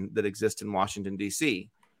corruption that exists in Washington, D.C.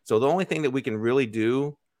 So the only thing that we can really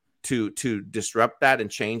do to disrupt that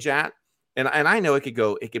and change that, and I know it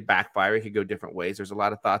could backfire, it could go different ways. There's a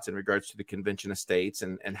lot of thoughts in regards to the Convention of States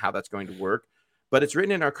and how that's going to work. But it's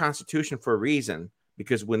written in our Constitution for a reason,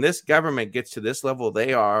 because when this government gets to this level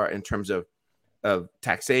they are in terms of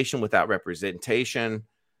taxation without representation,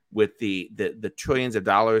 with the trillions of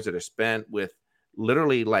dollars that are spent, with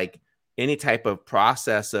literally like any type of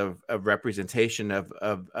process of representation of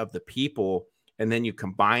the people, and then you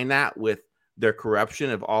combine that with their corruption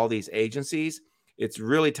of all these agencies, it's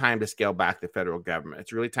really time to scale back the federal government.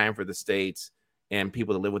 It's really time for the states and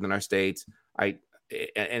people that live within our states. I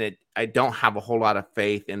don't have a whole lot of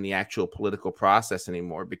faith in the actual political process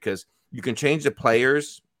anymore, because you can change the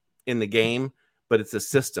players in the game, but it's a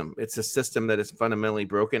system. It's a system that is fundamentally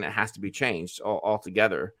broken. It has to be changed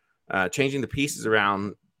altogether. Changing the pieces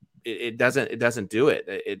around, it doesn't do it.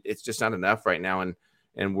 It's just not enough right now,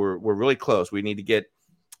 and we're really close. We need to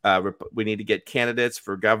get candidates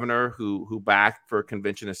for governor who back for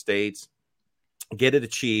convention of states, get it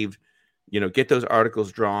achieved, get those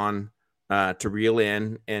articles drawn to reel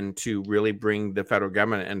in and to really bring the federal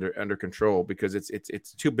government under control, because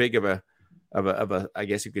it's too big of a I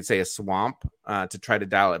guess you could say a swamp to try to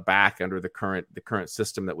dial it back under the current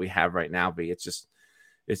system that we have right now. It's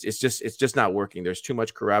just not working. There's too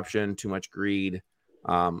much corruption, too much greed.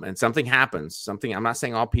 And something happens. I'm not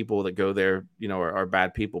saying all people that go there, are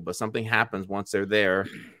bad people, but something happens once they're there.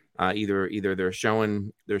 Either they're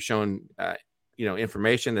showing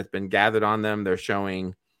information that's been gathered on them. They're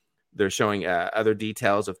showing other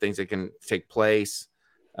details of things that can take place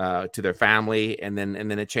to their family, and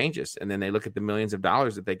then it changes. And then they look at the millions of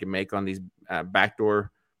dollars that they can make on these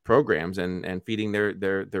backdoor programs and feeding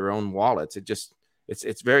their own wallets.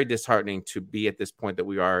 It's very disheartening to be at this point that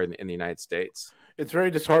we are in the United States. It's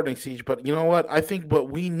very disheartening, Siege. But you know what? I think what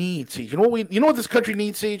we need, Siege. You know what this country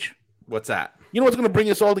needs, Siege? What's that? You know what's going to bring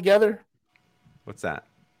us all together? What's that?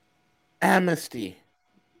 Amnesty.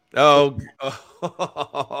 Oh.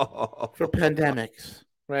 For pandemics,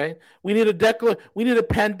 right? We need a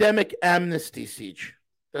pandemic amnesty, Siege.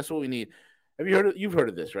 That's what we need. Have you heard? You've heard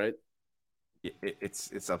of this, right?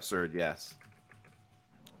 It's absurd. Yes.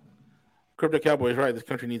 Crypto Cowboy is right. This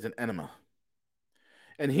country needs an enema.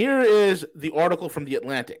 And here is the article from The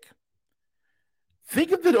Atlantic.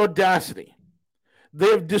 Think of the audacity. They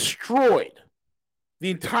have destroyed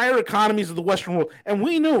the entire economies of the Western world. And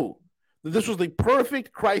we knew that this was the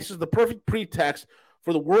perfect crisis, the perfect pretext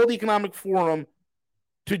for the World Economic Forum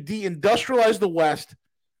to deindustrialize the West,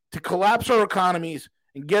 to collapse our economies,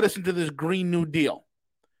 and get us into this Green New Deal.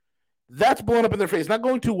 That's blown up in their face. Not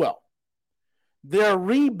going too well. Their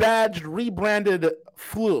rebadged, rebranded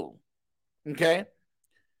flu, okay,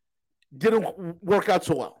 didn't work out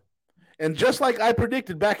so well. And just like I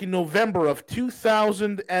predicted back in November of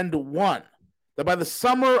 2001, that by the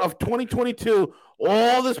summer of 2022,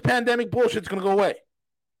 all this pandemic bullshit is going to go away.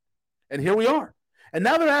 And here we are. And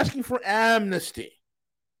now they're asking for amnesty.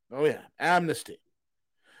 Oh, yeah, amnesty.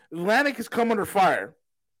 Atlantic has come under fire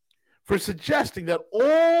for suggesting that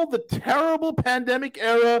all the terrible pandemic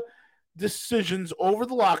era decisions over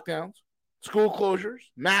the lockdowns, school closures,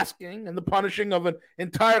 masking, and the punishing of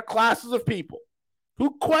entire classes of people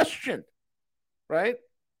who questioned, right?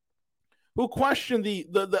 Who questioned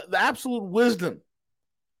the absolute wisdom,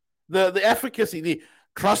 the efficacy, the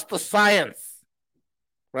trust the science,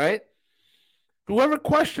 right? Whoever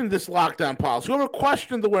questioned this lockdown policy, whoever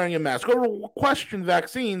questioned the wearing a mask, whoever questioned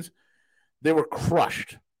vaccines, they were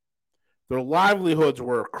crushed. Their livelihoods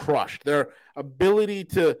were crushed. Their ability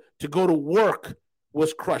to go to work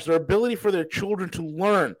was crushed. Their ability for their children to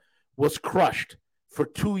learn was crushed for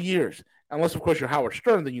 2 years. Unless, of course, you're Howard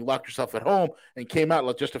Stern, then you locked yourself at home and came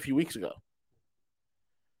out just a few weeks ago.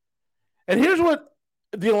 And here's what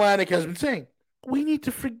The Atlantic has been saying. We need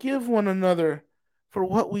to forgive one another for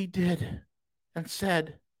what we did and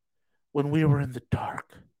said when we were in the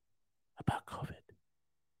dark about COVID.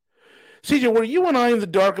 CJ, were you and I in the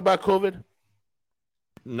dark about COVID?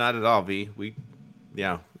 Not at all, V.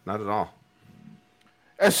 Not at all.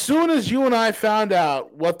 As soon as you and I found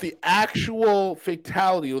out what the actual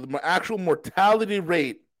fatality or the actual mortality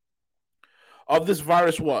rate of this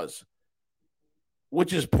virus was,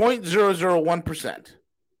 which is 0.001%,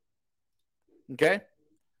 okay?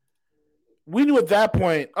 We knew at that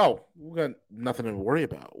point, we got nothing to worry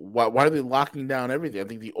about. Why are they locking down everything? I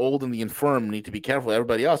think the old and the infirm need to be careful.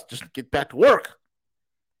 Everybody else, just get back to work.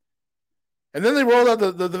 And then they rolled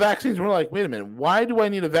out the vaccines. And we're like, wait a minute. Why do I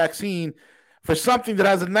need a vaccine for something that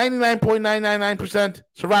has a 99.999%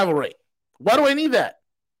 survival rate? Why do I need that?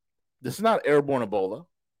 This is not airborne Ebola.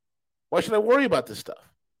 Why should I worry about this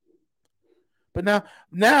stuff? But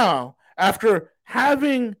now after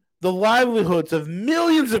having the livelihoods of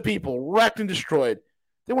millions of people wrecked and destroyed,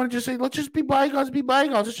 they want to just say, let's just be bygones,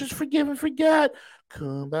 Let's just forgive and forget.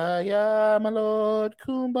 Kumbaya, my Lord,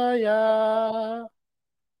 kumbaya.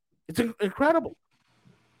 It's incredible.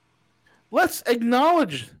 Let's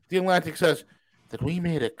acknowledge, The Atlantic says, that we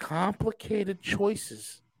made a complicated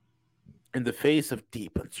choices in the face of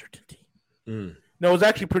deep uncertainty. No, it was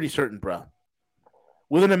actually pretty certain, bro.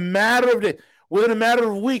 Within a matter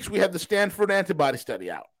of weeks, we had the Stanford antibody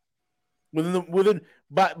study out.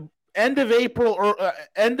 By end of April or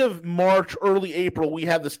end of March, early April, we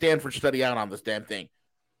had the Stanford study out on this damn thing.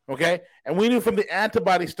 Okay, and we knew from the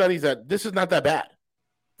antibody studies that this is not that bad.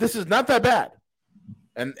 This is not that bad.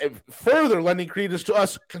 and further lending credence to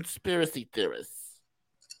us conspiracy theorists.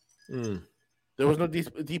 There was no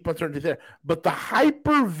deep uncertainty there. But the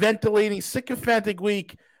hyperventilating, sycophantic,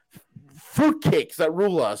 weak fruitcakes that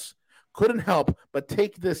rule us couldn't help but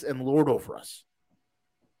take this and lord over us.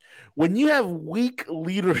 When you have weak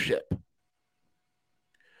leadership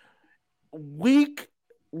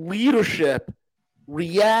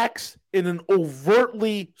reacts in an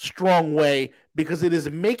overtly strong way because it is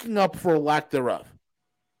making up for a lack thereof.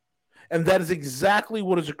 And that is exactly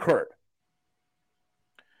what has occurred.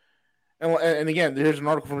 And again, here's an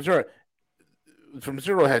article from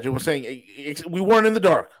Zero Hedge. It was saying we weren't in the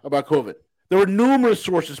dark about COVID. There were numerous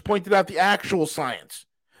sources pointed out the actual science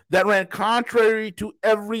that ran contrary to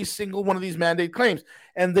every single one of these mandate claims.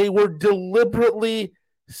 And they were deliberately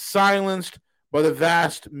silenced by the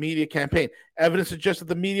vast media campaign. Evidence suggests that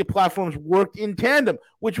the media platforms worked in tandem,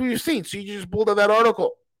 which we've seen. So you just pulled out that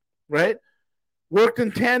article, right? Worked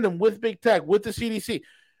in tandem with big tech, with the CDC.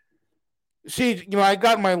 See, I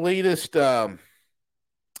got my latest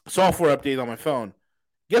software update on my phone.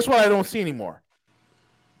 Guess what I don't see anymore?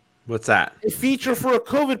 What's that? A feature for a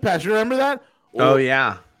COVID pass. You remember that? Oh,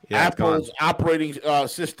 yeah. Apple's operating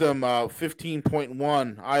system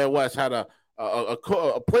 15.1 iOS had a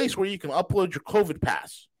place where you can upload your COVID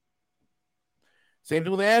pass. Same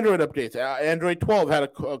thing with the Android updates. Android 12 had a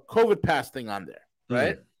COVID pass thing on there,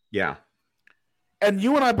 right? Yeah. And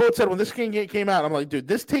you and I both said when this game came out, I'm like, dude,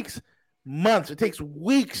 this takes months. It takes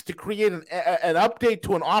weeks to create an update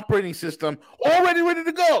to an operating system already ready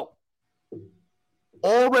to go.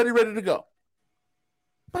 Already ready to go.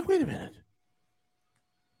 I'm like, wait a minute.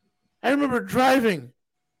 I remember driving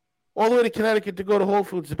all the way to Connecticut to go to Whole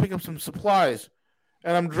Foods to pick up some supplies.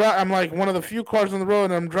 And I'm like one of the few cars on the road,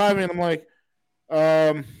 and I'm driving, and I'm like,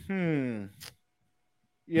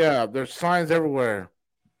 yeah, there's signs everywhere.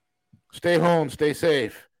 Stay home, stay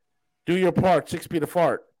safe. Do your part, 6 feet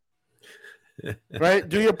apart. Right?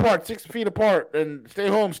 Do your part, 6 feet apart, and stay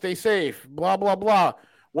home, stay safe. Blah, blah, blah.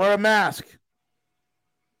 Wear a mask.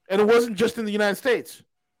 And it wasn't just in the United States.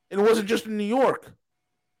 And it wasn't just in New York.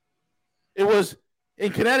 It was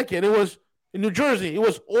in Connecticut. It was in New Jersey. It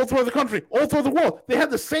was all throughout the country, all throughout the world. They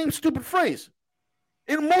had the same stupid phrase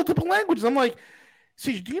in multiple languages. I'm like,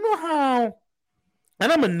 see, do you know how,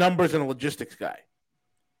 and I'm a numbers and a logistics guy.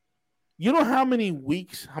 You know how many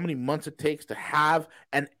weeks, how many months it takes to have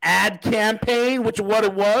an ad campaign, which is what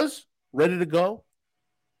it was, ready to go?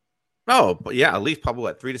 Oh, but yeah, at least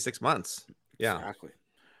probably 3 to 6 months. Yeah. Exactly.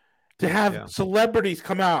 To have celebrities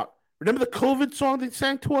come out. Remember the COVID song they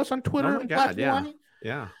sang to us on Twitter? Oh my God, yeah.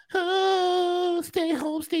 Yeah. Oh, stay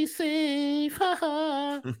home, stay safe.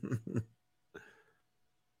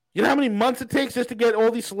 You know how many months it takes just to get all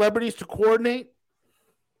these celebrities to coordinate?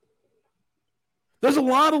 There's a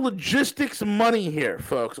lot of logistics money here,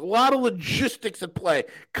 folks. A lot of logistics at play.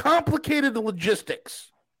 Complicated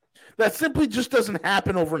logistics. That simply just doesn't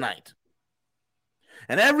happen overnight.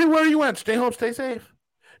 And everywhere you went, stay home, stay safe.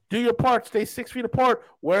 Do your part, stay 6 feet apart,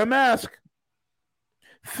 wear a mask.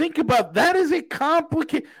 Think about that is a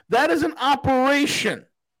complicated, that is an operation.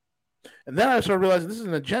 And then I started realizing this is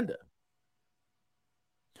an agenda.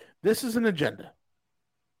 This is an agenda.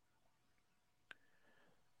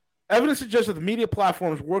 Evidence suggests that the media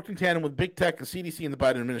platforms worked in tandem with big tech and CDC in the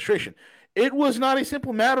Biden administration. It was not a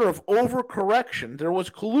simple matter of overcorrection. There was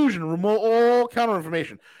collusion, all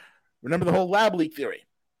counter-information. Remember the whole lab leak theory.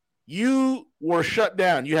 You were shut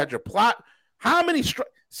down. You had your plot. How many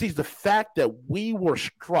see the fact that we were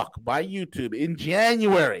struck by YouTube in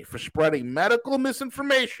January for spreading medical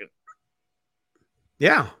misinformation.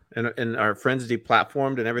 Yeah, and our friends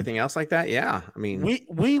deplatformed and everything else like that. Yeah, I mean,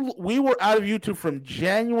 we were out of YouTube from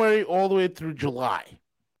January all the way through July,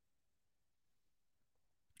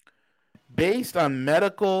 based on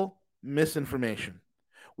medical misinformation,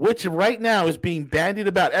 which right now is being bandied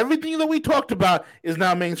about. Everything that we talked about is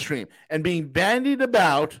now mainstream and being bandied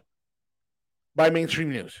about by mainstream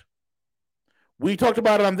news. We talked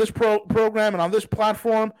about it on this program and on this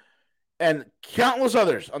platform, and countless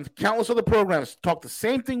others on countless other programs talked the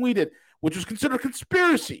same thing we did, which was considered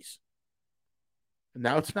conspiracies. And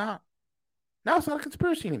now it's not. Now it's not a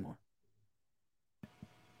conspiracy anymore.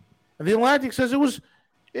 And the Atlantic says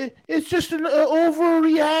it's just an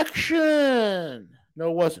overreaction.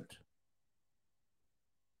 No, it wasn't.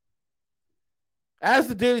 As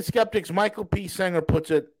the Daily Skeptic's Michael P. Sanger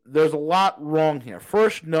puts it, there's a lot wrong here.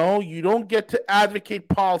 First, no, you don't get to advocate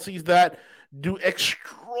policies that do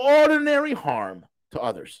extraordinary harm to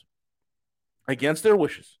others against their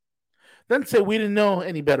wishes. Then say we didn't know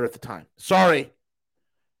any better at the time. Sorry.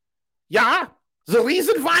 Yeah, the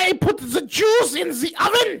reason why I put the Jews in the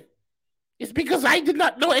oven It's because I did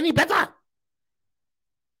not know any better.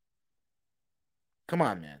 Come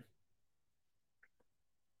on, man.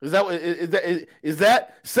 Is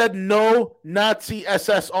that said no Nazi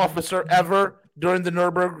SS officer ever during the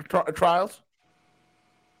Nuremberg trials?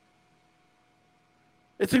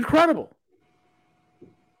 It's incredible.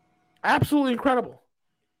 Absolutely incredible.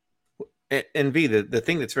 And V, the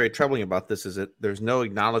thing that's very troubling about this is that there's no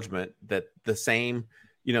acknowledgement that the same,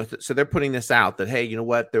 so they're putting this out that, hey, you know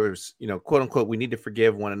what, there was, quote unquote, we need to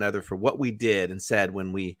forgive one another for what we did and said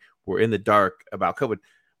when we were in the dark about COVID.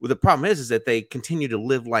 Well, the problem is that they continue to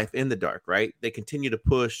live life in the dark, right? They continue to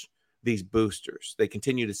push these boosters. They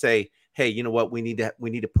continue to say, hey, you know what, we need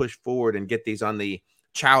to push forward and get these on the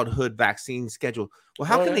childhood vaccine schedule. Well,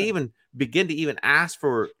 how can they even begin to even ask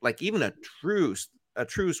for like even a truce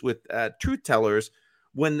with truth tellers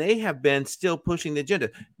when they have been still pushing the agenda?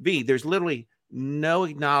 V, there's literally no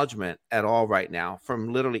acknowledgement at all right now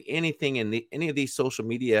from literally anything in any of these social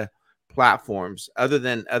media platforms other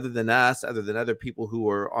than us, other than other people who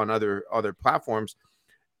are on other platforms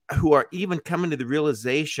who are even coming to the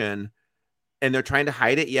realization, and they're trying to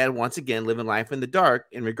hide it yet once again, living life in the dark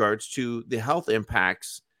in regards to the health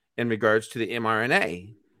impacts in regards to the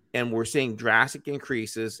mRNA. And we're seeing drastic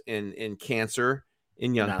increases in cancer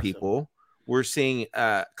in young people. We're seeing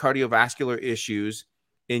cardiovascular issues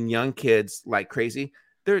in young kids like crazy.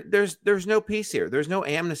 There's no peace here. There's no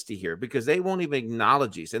amnesty here because they won't even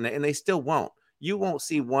acknowledge these, and they still won't. You won't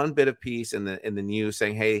see one bit of peace in the news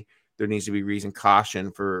saying, hey, there needs to be reason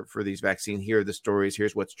caution for these vaccines. Here are the stories.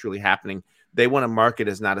 Here's what's truly happening. They want to market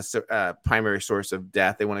as not a primary source of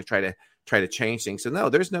death. They want to try to change things. So no,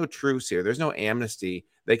 there's no truce here. There's no amnesty.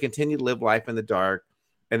 They continue to live life in the dark,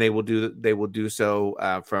 and they will do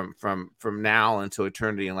so from now until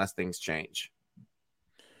eternity unless things change.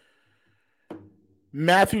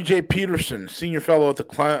 Matthew J. Peterson, senior fellow at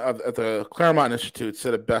the Claremont Institute,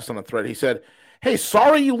 said it best on the thread. He said, hey,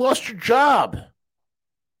 sorry you lost your job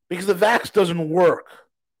because the vax doesn't work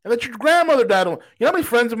and that your grandmother died alone. You know how many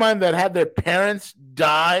friends of mine that had their parents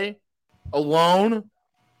die alone?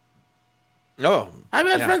 Oh. I've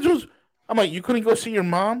had friends who's, I'm like, you couldn't go see your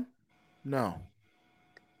mom? No.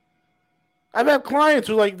 I've had clients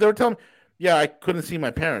who they were telling me, yeah, I couldn't see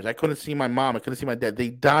my parents. I couldn't see my mom. I couldn't see my dad. They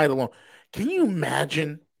died alone. Can you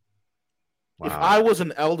imagine if I was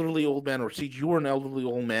an elderly old man, or Siege, you were an elderly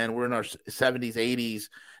old man, we're in our 70s, 80s,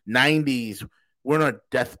 90s, we're in our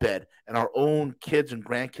deathbed, and our own kids and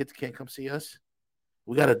grandkids can't come see us?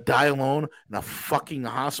 We got to die alone in a fucking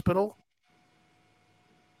hospital?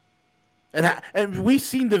 And we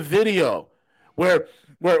seen the video where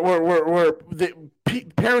the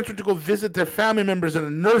parents went to go visit their family members in a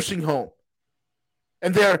nursing home,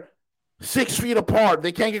 and they're 6 feet apart.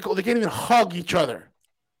 They can't even hug each other.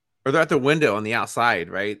 Or they're at the window on the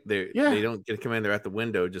outside, right? They don't get to come in. They're at the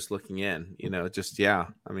window just looking in.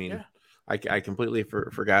 I mean, I completely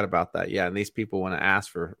forgot about that. Yeah, and these people want to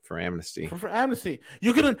ask for amnesty. For amnesty.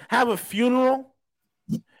 You couldn't have a funeral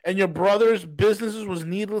and your brother's businesses was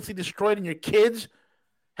needlessly destroyed and your kids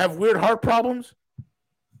have weird heart problems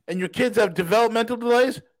and your kids have developmental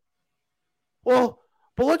delays? Well,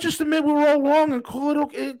 but let's just admit we were all wrong and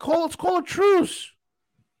let's call a truce.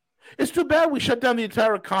 It's too bad we shut down the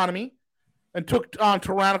entire economy and took on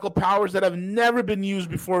tyrannical powers that have never been used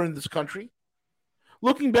before in this country.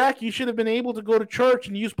 Looking back, you should have been able to go to church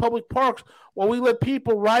and use public parks while we let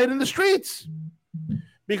people riot in the streets.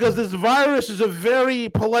 Because this virus is a very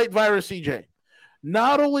polite virus, CJ.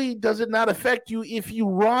 Not only does it not affect you if you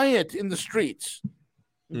riot in the streets,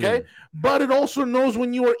 okay, but it also knows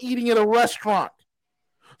when you are eating at a restaurant.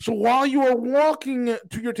 So while you are walking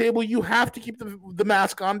to your table, you have to keep the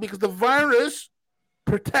mask on because the virus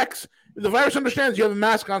protects. The virus understands you have a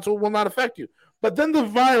mask on, so it will not affect you. But then the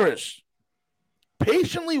virus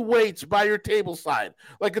patiently waits by your table side,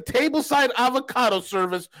 like a table side avocado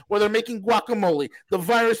service where they're making guacamole. The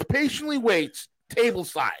virus patiently waits table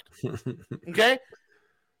side. Okay?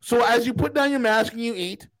 So as you put down your mask and you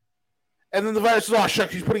eat, and then the virus says, oh,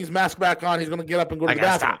 shucks, he's putting his mask back on. He's going to get up and go to the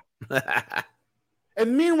bathroom.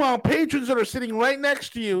 And meanwhile, patrons that are sitting right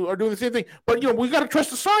next to you are doing the same thing. But, we got to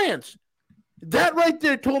trust the science. That right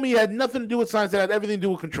there told me it had nothing to do with science. It had everything to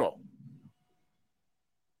do with control.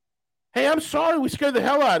 Hey, I'm sorry we scared the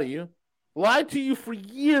hell out of you. Lied to you for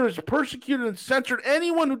years, persecuted and censored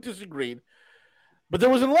anyone who disagreed. But there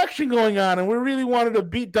was an election going on, and we really wanted to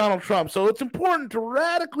beat Donald Trump. So it's important to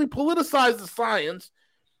radically politicize the science,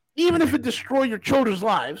 even if it destroys your children's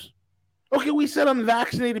lives. Okay, we said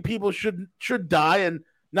unvaccinated people should die and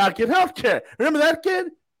not get health care. Remember that, kid?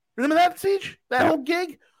 Remember that, Siege? That whole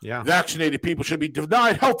gig? Yeah. Vaccinated people should be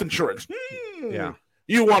denied health insurance. Yeah.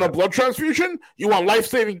 You want a blood transfusion? You want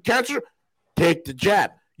life-saving cancer? Take the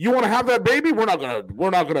jab. You want to have that baby? We're not gonna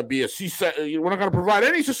be a we're not gonna provide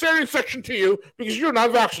any cesarean section to you because you're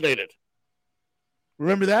not vaccinated.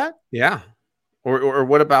 Remember that? Yeah. Or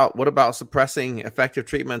what about suppressing effective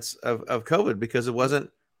treatments of COVID because it wasn't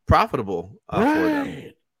profitable for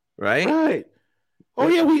them? Right. Right. Oh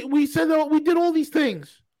yeah, we said that we did all these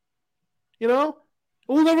things. You know,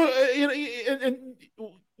 we'll never and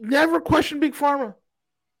never question Big Pharma,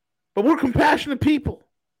 but we're compassionate people.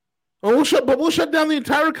 And we'll shut down the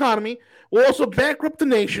entire economy. We'll also bankrupt the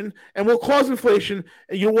nation, and we'll cause inflation.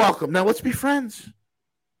 And you're welcome. Now let's be friends.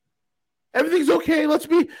 Everything's okay. Let's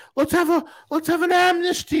have an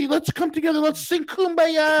amnesty. Let's come together. Let's sing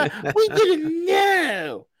Kumbaya. We didn't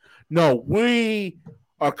know. No, we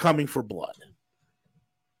are coming for blood.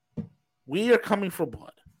 We are coming for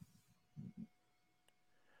blood.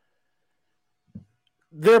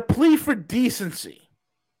 Their plea for decency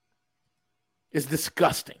is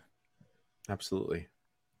disgusting. Absolutely.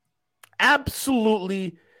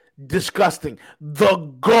 Absolutely disgusting. The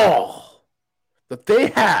gall that they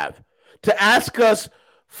have to ask us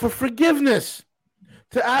for forgiveness,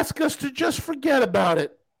 to ask us to just forget about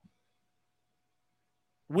it.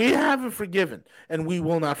 We haven't forgiven, and we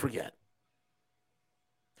will not forget.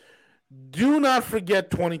 Do not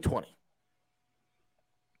forget 2020.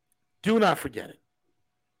 Do not forget it.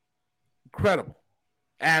 Incredible.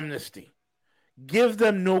 Amnesty. Give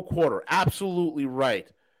them no quarter. Absolutely right.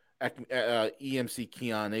 EMC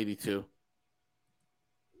Keon 82.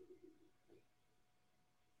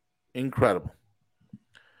 Incredible.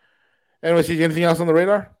 Anyway, CJ, anything else on the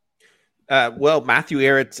radar? Well, Matthew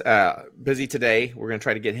Ehret's busy today. We're going to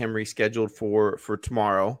try to get him rescheduled for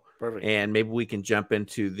tomorrow. Perfect. And maybe we can jump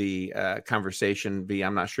into the conversation.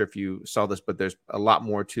 I'm not sure if you saw this, but there's a lot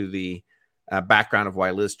more to the background of why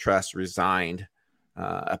Liz Truss resigned.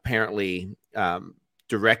 Apparently,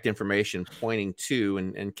 direct information pointing to,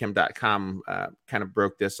 and Kim.com kind of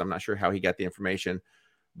broke this. I'm not sure how he got the information,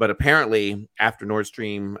 but apparently after Nord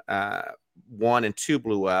Stream 1 and 2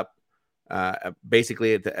 blew up,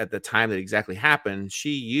 basically at the time that exactly happened,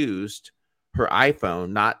 she used her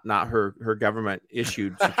iPhone, not her government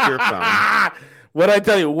issued secure phone. What I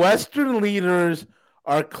tell you, Western leaders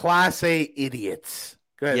are class A idiots.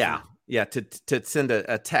 Go ahead. Yeah, to send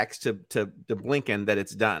a text to Blinken that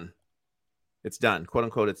it's done. It's done, quote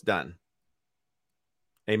unquote, it's done.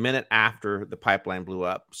 A minute after the pipeline blew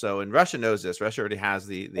up. So, and Russia knows this. Russia already has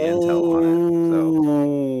the intel on it.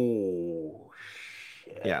 So,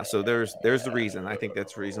 yeah. So there's the reason. I think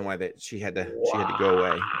that's the reason why she had to go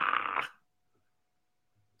away.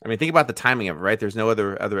 I mean, think about the timing of it, right? There's no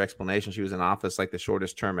other explanation. She was in office like the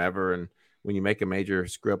shortest term ever, and when you make a major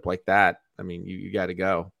screw up like that, I mean, you got to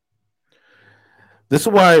go. This is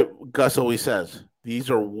why Gus always says these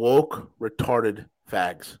are woke, retarded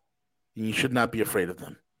fags. And you should not be afraid of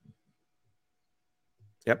them.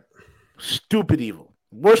 Yep. Stupid evil.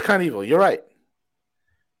 Worst kind of evil. You're right.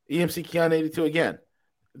 EMC Keon 82 again.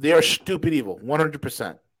 They are stupid evil.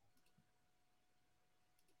 100%.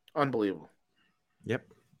 Unbelievable. Yep.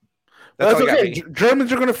 That's okay.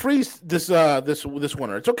 Germans are going to freeze this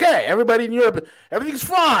winter. It's okay. Everybody in Europe, everything's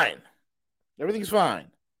fine. Everything's fine.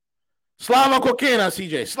 Slava Kokena,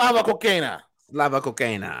 CJ. Slava Kokena. Slava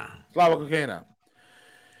Kokena. Slava Kokena.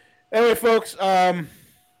 Anyway, folks,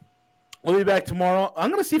 we'll be back tomorrow.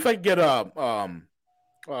 I'm going to see if I can get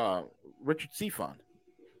Richard Seafon.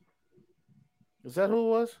 Is that who it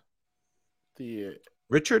was?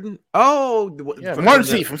 Richard? Oh, yeah, Martin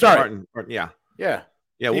Seaf. I'm sorry. Martin, yeah. Yeah.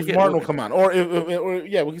 Yeah, Martin will come on. Or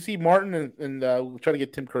yeah, we can see Martin and we'll try to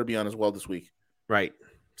get Tim Kirby on as well this week. Right.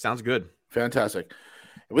 Sounds good. Fantastic.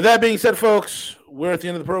 With that being said, folks, we're at the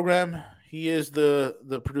end of the program. He is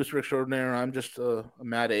the producer extraordinaire. I'm just a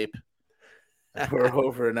mad ape. We're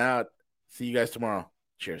over and out. See you guys tomorrow.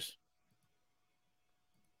 Cheers.